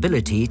roach's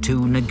ability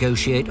to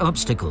negotiate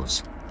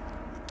obstacles.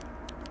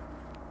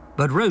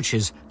 But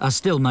roaches are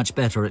still much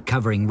better at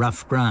covering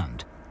rough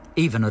ground,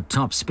 even at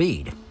top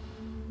speed.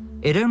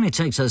 It only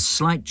takes a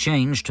slight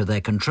change to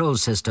their control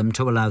system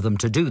to allow them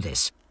to do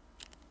this,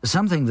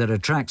 something that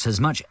attracts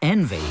as much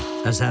envy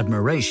as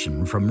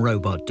admiration from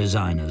robot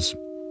designers.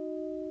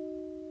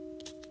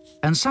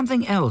 And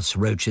something else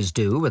roaches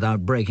do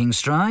without breaking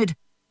stride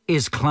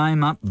is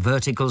climb up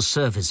vertical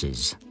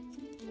surfaces.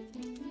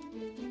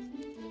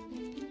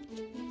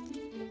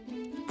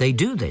 They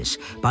do this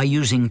by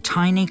using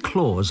tiny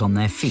claws on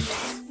their feet,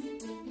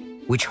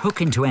 which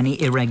hook into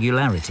any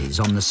irregularities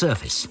on the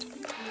surface.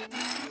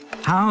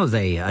 How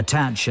they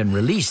attach and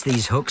release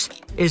these hooks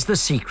is the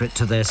secret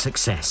to their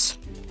success.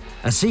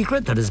 A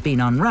secret that has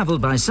been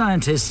unraveled by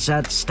scientists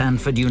at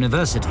Stanford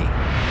University.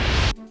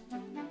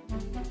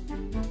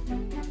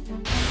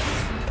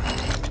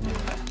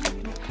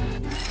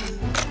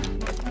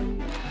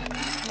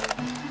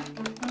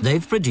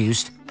 They've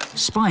produced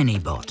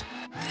SpinyBot,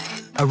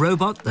 a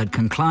robot that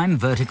can climb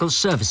vertical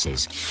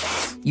surfaces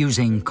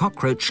using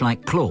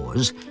cockroach-like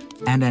claws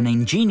and an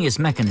ingenious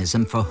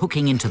mechanism for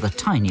hooking into the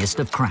tiniest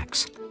of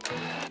cracks.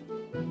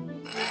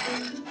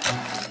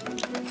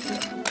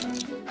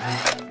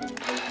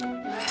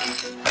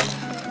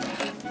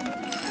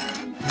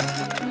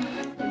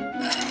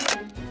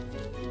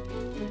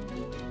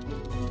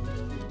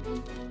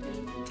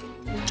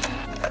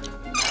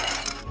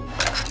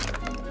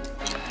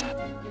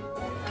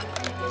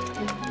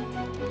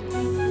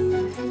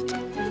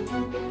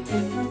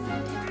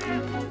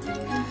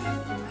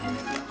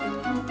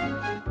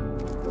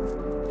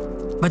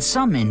 But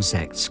some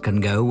insects can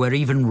go where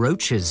even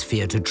roaches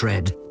fear to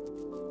tread.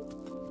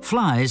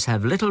 Flies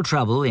have little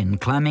trouble in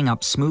climbing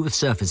up smooth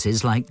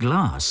surfaces like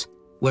glass,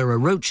 where a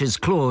roach's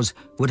claws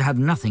would have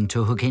nothing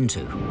to hook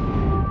into.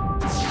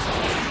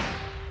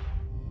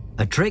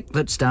 A trick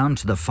that's down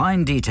to the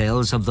fine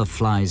details of the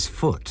fly's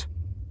foot.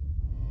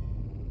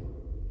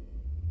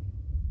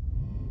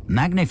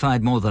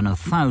 Magnified more than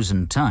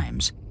 1,000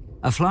 times,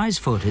 a fly's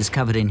foot is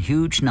covered in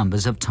huge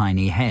numbers of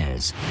tiny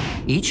hairs,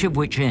 each of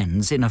which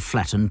ends in a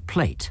flattened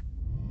plate.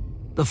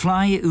 The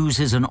fly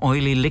oozes an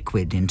oily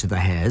liquid into the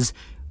hairs,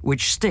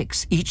 which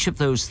sticks each of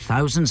those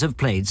thousands of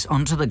plates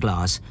onto the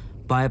glass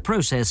by a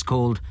process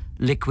called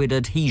liquid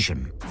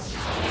adhesion.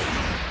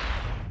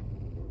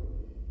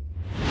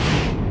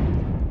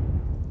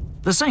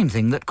 The same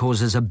thing that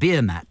causes a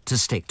beer mat to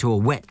stick to a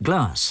wet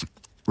glass.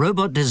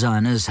 Robot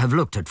designers have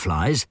looked at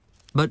flies,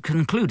 but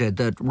concluded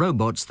that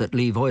robots that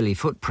leave oily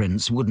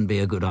footprints wouldn't be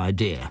a good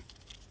idea.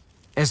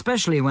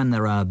 Especially when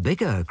there are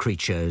bigger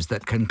creatures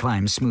that can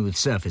climb smooth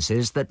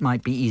surfaces that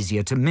might be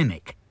easier to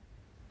mimic,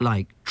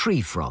 like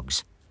tree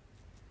frogs.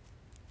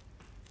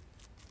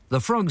 The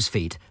frog's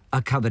feet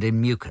are covered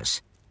in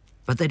mucus,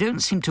 but they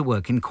don't seem to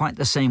work in quite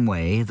the same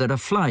way that a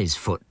fly's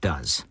foot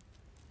does.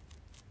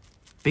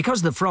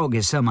 Because the frog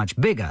is so much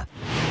bigger,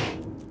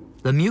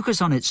 the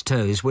mucus on its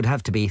toes would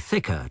have to be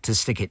thicker to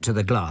stick it to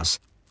the glass,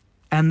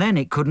 and then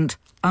it couldn't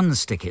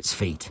unstick its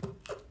feet.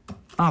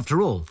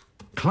 After all,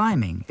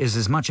 climbing is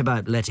as much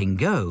about letting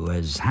go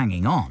as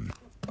hanging on.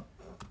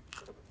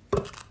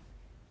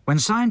 When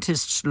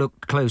scientists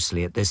looked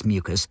closely at this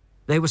mucus,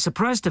 they were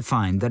surprised to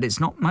find that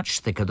it's not much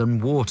thicker than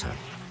water.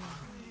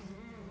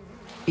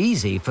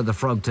 Easy for the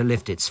frog to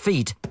lift its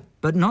feet,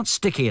 but not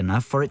sticky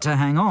enough for it to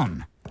hang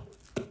on.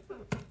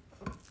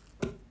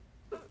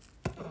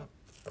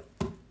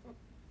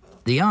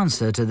 The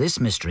answer to this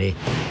mystery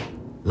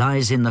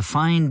lies in the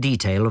fine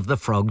detail of the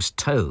frog's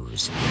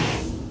toes,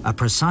 a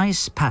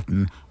precise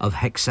pattern of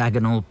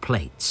hexagonal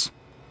plates.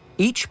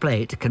 Each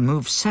plate can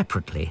move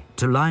separately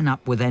to line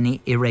up with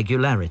any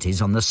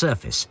irregularities on the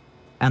surface,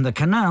 and the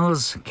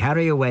canals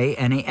carry away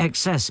any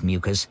excess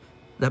mucus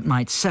that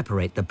might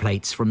separate the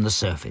plates from the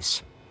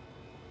surface.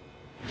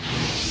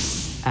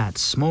 At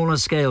smaller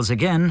scales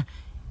again,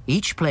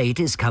 each plate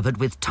is covered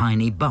with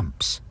tiny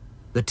bumps,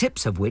 the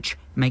tips of which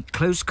make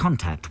close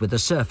contact with the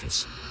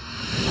surface.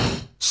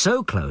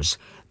 So close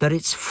that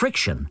it's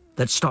friction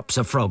that stops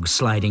a frog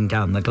sliding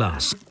down the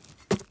glass.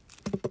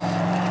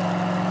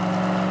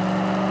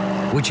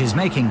 Which is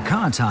making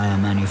car tire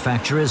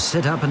manufacturers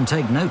sit up and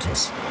take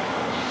notice.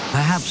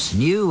 Perhaps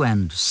new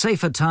and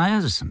safer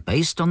tires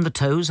based on the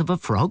toes of a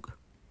frog?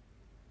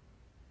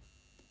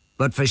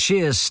 But for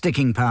sheer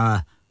sticking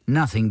power,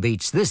 nothing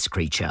beats this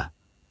creature,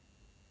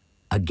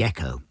 a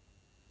gecko.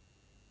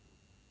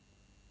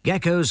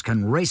 Geckos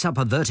can race up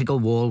a vertical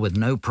wall with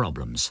no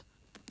problems.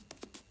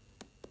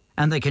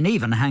 And they can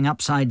even hang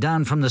upside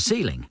down from the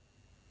ceiling.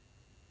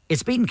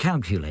 It's been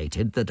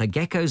calculated that a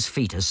gecko's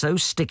feet are so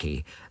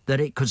sticky that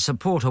it could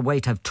support a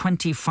weight of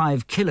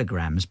 25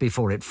 kilograms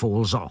before it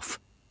falls off.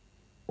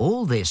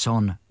 All this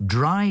on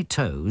dry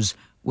toes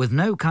with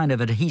no kind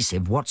of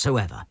adhesive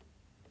whatsoever.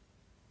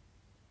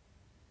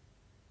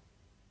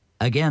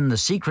 Again, the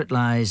secret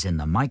lies in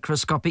the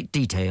microscopic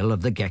detail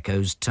of the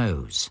gecko's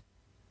toes.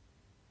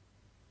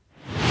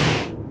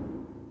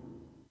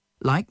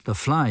 Like the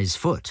fly's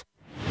foot,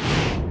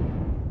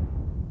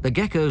 the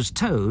gecko's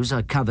toes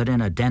are covered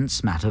in a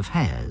dense mat of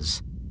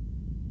hairs.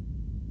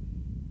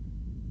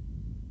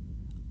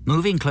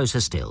 Moving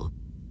closer still,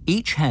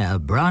 each hair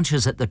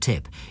branches at the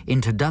tip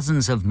into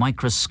dozens of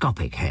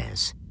microscopic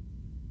hairs,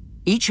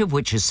 each of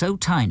which is so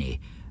tiny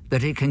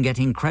that it can get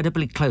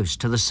incredibly close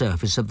to the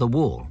surface of the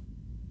wall.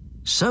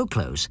 So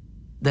close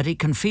that it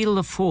can feel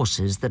the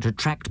forces that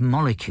attract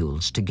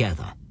molecules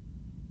together,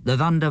 the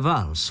van der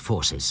Waals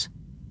forces.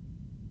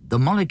 The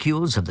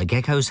molecules of the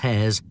gecko's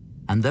hairs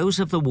and those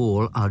of the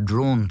wall are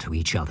drawn to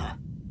each other,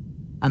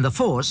 and the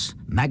force,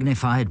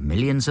 magnified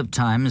millions of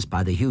times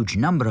by the huge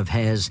number of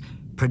hairs,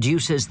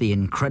 produces the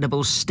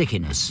incredible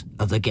stickiness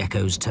of the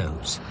gecko's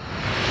toes.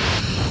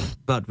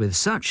 But with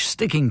such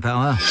sticking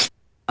power,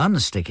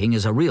 unsticking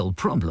is a real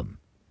problem.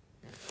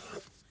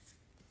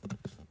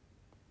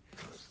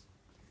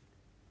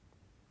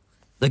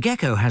 The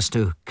gecko has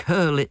to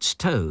curl its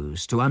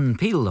toes to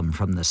unpeel them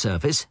from the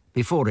surface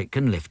before it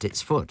can lift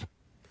its foot.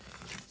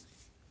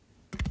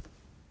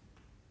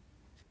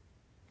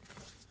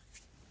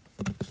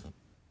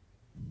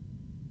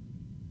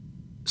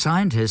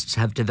 Scientists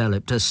have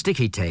developed a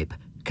sticky tape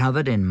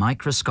covered in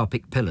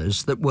microscopic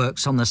pillars that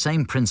works on the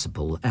same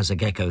principle as a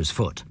gecko's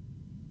foot.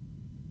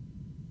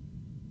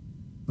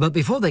 But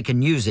before they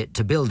can use it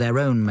to build their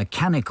own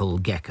mechanical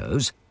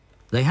geckos,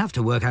 they have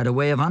to work out a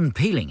way of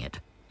unpeeling it,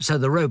 so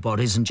the robot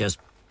isn't just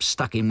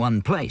stuck in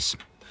one place.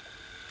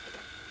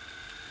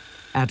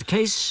 At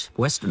Case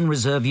Western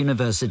Reserve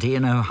University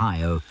in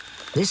Ohio,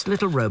 this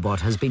little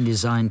robot has been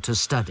designed to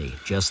study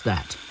just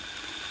that,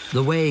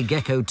 the way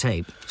gecko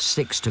tape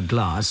sticks to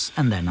glass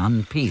and then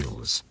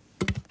unpeels.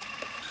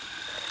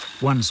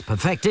 Once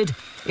perfected,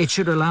 it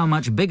should allow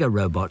much bigger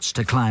robots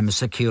to climb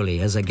securely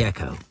as a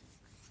gecko.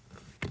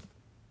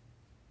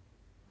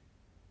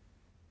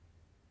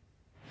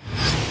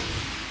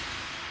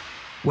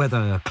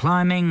 Whether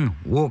climbing,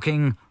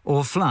 walking,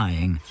 or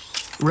flying,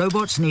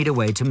 robots need a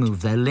way to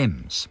move their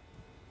limbs.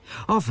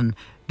 Often,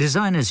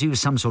 designers use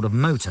some sort of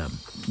motor,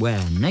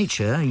 where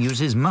nature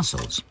uses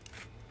muscles.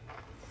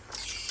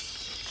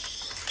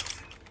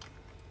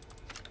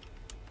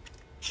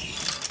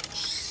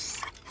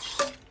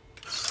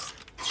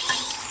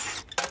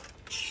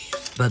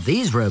 But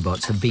these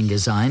robots have been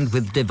designed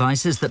with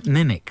devices that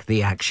mimic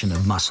the action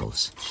of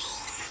muscles.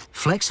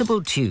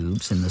 Flexible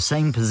tubes in the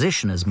same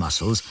position as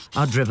muscles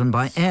are driven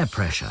by air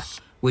pressure,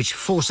 which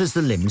forces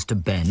the limbs to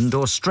bend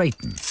or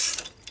straighten.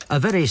 A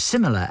very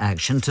similar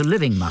action to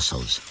living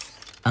muscles,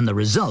 and the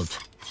result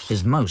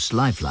is most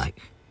lifelike.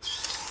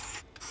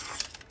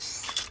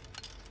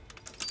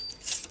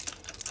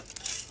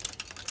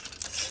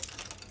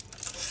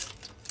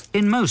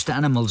 In most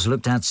animals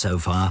looked at so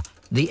far,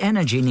 the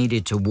energy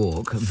needed to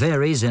walk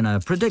varies in a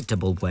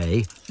predictable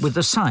way with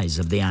the size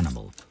of the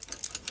animal.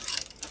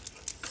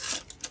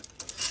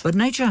 But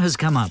nature has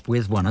come up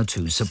with one or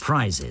two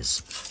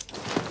surprises.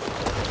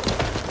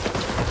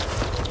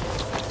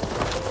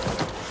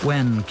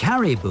 When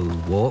caribou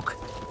walk,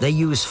 they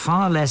use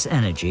far less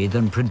energy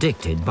than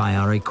predicted by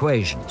our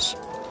equations.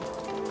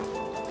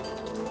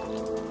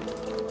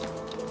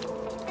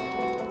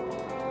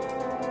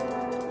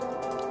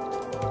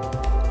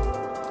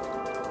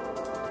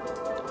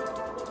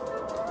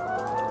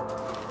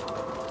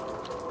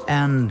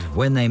 And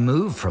when they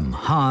move from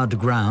hard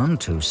ground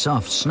to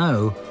soft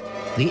snow,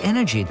 the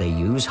energy they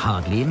use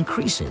hardly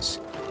increases.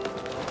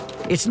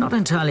 It's not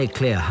entirely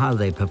clear how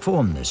they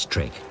perform this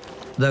trick,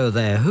 though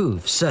their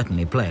hooves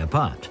certainly play a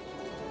part.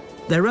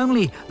 They're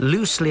only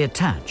loosely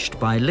attached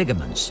by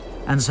ligaments,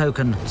 and so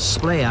can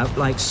splay out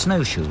like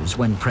snowshoes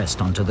when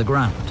pressed onto the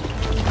ground.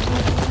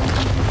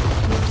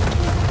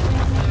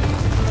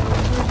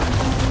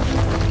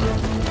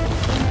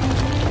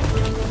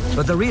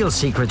 But the real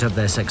secret of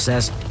their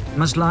success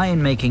must lie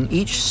in making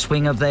each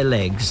swing of their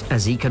legs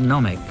as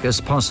economic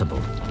as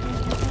possible.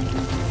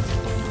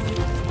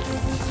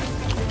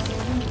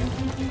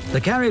 The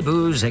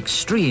caribou's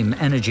extreme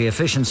energy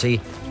efficiency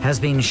has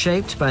been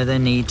shaped by their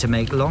need to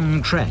make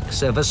long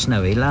treks over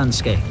snowy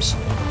landscapes.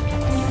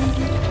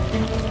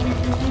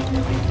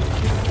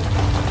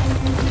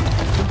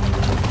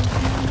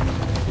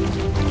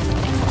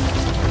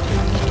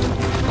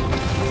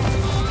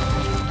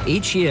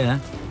 Each year,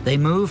 they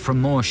move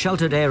from more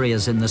sheltered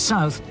areas in the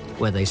south,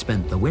 where they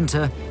spent the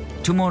winter,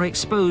 to more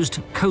exposed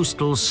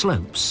coastal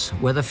slopes,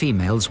 where the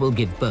females will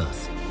give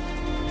birth.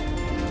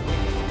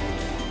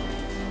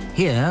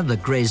 Here, the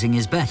grazing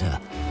is better,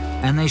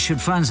 and they should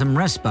find some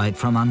respite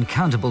from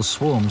uncountable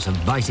swarms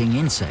of biting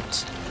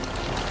insects.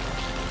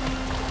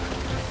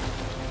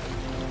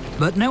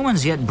 But no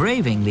one's yet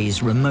braving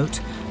these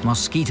remote,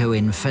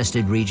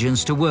 mosquito-infested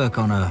regions to work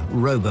on a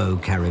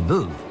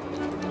robo-caribou.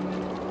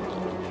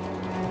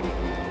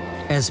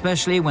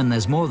 Especially when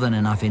there's more than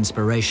enough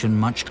inspiration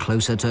much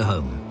closer to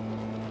home.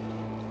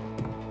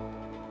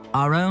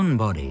 Our own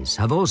bodies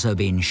have also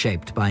been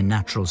shaped by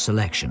natural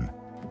selection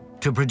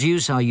to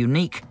produce our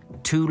unique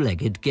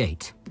two-legged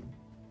gait.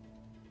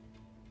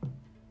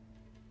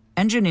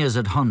 Engineers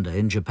at Honda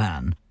in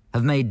Japan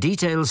have made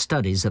detailed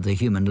studies of the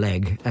human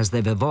leg as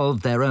they've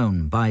evolved their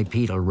own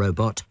bipedal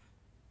robot,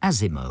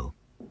 Asimo.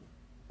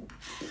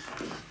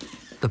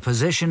 The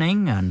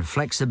positioning and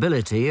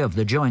flexibility of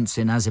the joints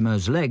in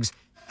Asimo's legs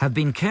have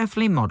been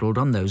carefully modelled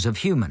on those of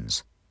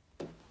humans,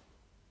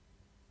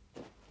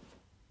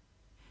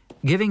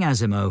 giving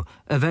Asimo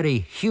a very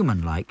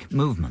human-like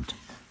movement.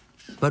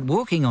 But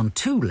walking on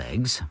 2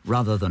 legs,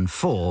 rather than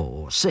 4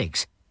 or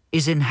 6,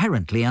 is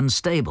inherently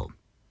unstable.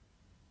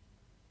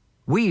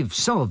 We've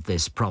solved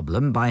this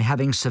problem by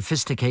having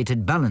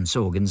sophisticated balance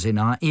organs in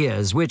our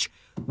ears, which,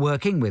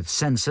 working with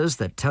sensors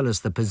that tell us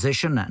the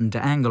position and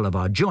angle of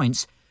our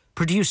joints,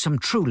 produce some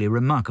truly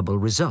remarkable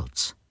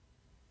results.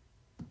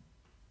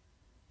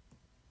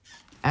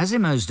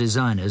 Asimo's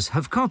designers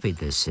have copied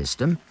this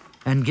system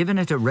and given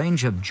it a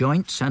range of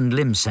joints and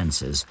limb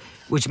sensors,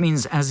 which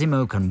means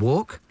Asimo can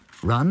walk,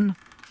 run,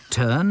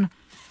 turn,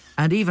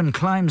 and even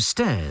climb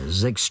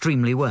stairs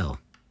extremely well.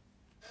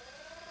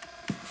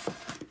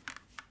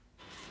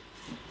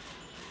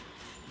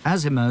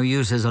 Asimo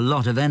uses a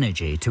lot of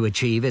energy to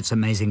achieve its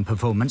amazing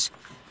performance,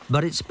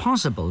 but it's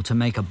possible to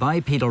make a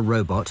bipedal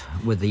robot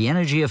with the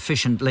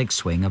energy-efficient leg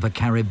swing of a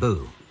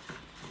caribou.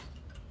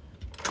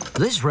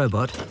 This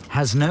robot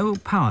has no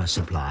power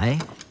supply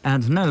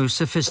and no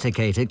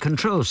sophisticated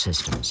control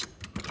systems,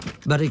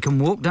 but it can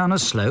walk down a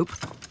slope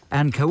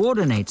and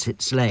coordinates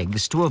its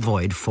legs to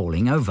avoid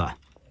falling over.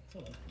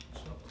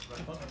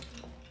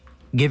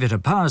 Give it a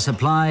power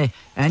supply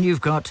and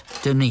you've got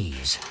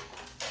Denise.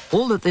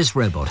 All that this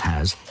robot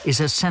has is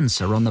a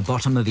sensor on the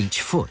bottom of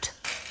each foot.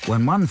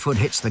 When one foot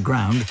hits the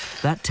ground,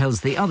 that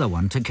tells the other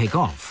one to kick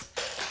off.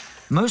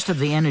 Most of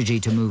the energy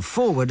to move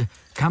forward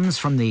comes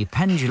from the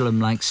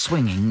pendulum-like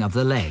swinging of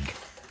the leg,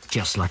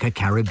 just like a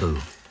caribou.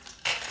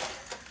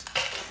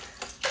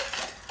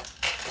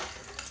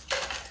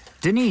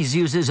 Denise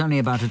uses only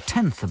about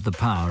 1/10 of the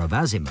power of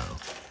Asimo,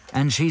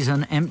 and she's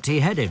an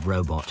empty-headed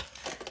robot.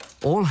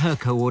 All her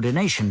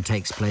coordination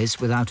takes place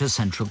without a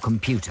central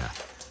computer.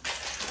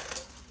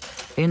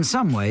 In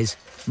some ways,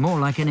 more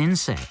like an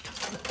insect.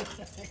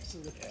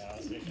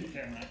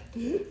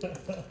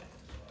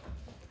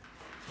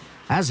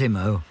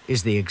 Asimo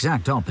is the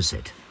exact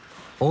opposite.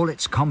 All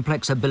its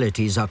complex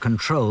abilities are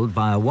controlled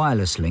by a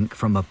wireless link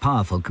from a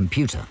powerful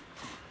computer.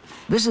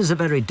 This is a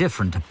very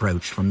different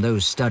approach from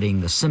those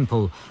studying the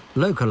simple,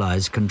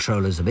 localized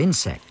controllers of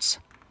insects.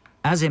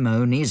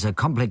 Asimo needs a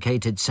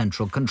complicated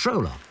central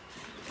controller.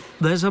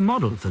 There's a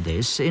model for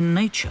this in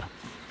nature: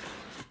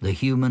 the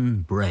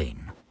human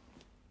brain.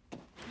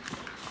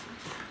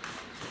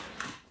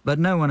 But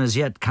no one has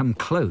yet come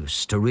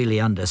close to really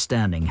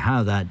understanding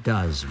how that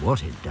does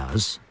what it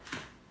does.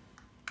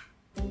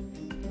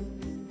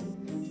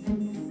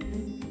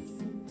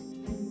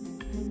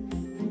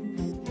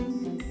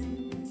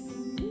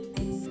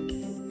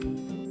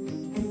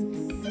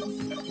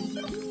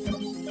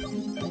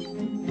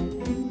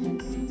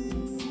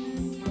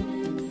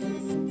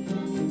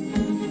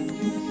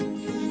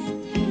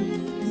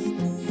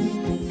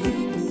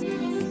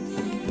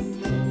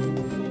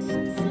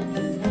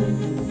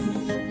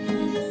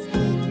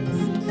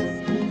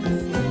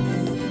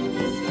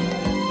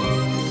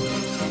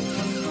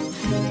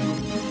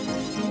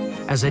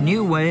 As a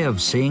new way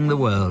of seeing the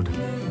world,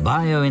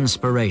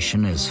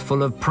 bio-inspiration is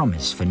full of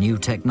promise for new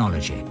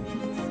technology.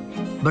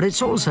 But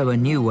it's also a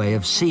new way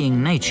of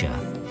seeing nature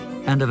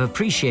and of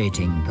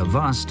appreciating the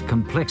vast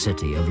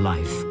complexity of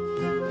life.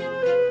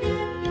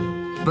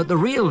 But the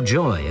real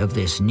joy of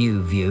this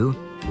new view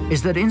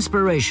is that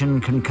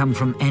inspiration can come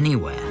from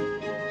anywhere,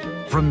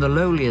 from the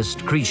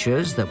lowliest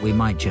creatures that we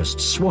might just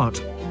swat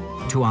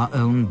to our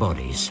own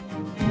bodies.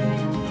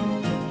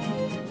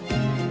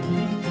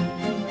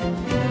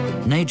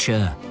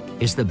 Nature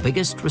is the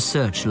biggest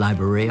research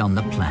library on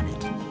the planet.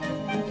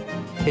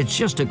 It's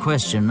just a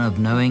question of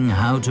knowing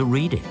how to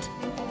read it.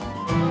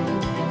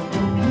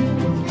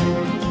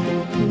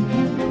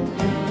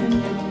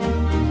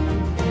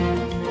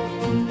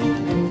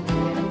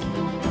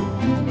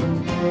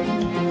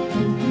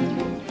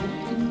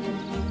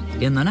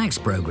 In the next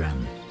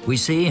program, we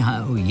see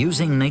how,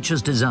 using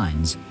nature's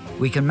designs,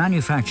 we can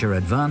manufacture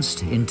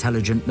advanced,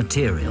 intelligent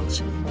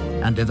materials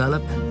and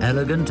develop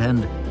elegant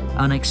and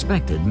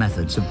unexpected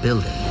methods of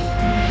building.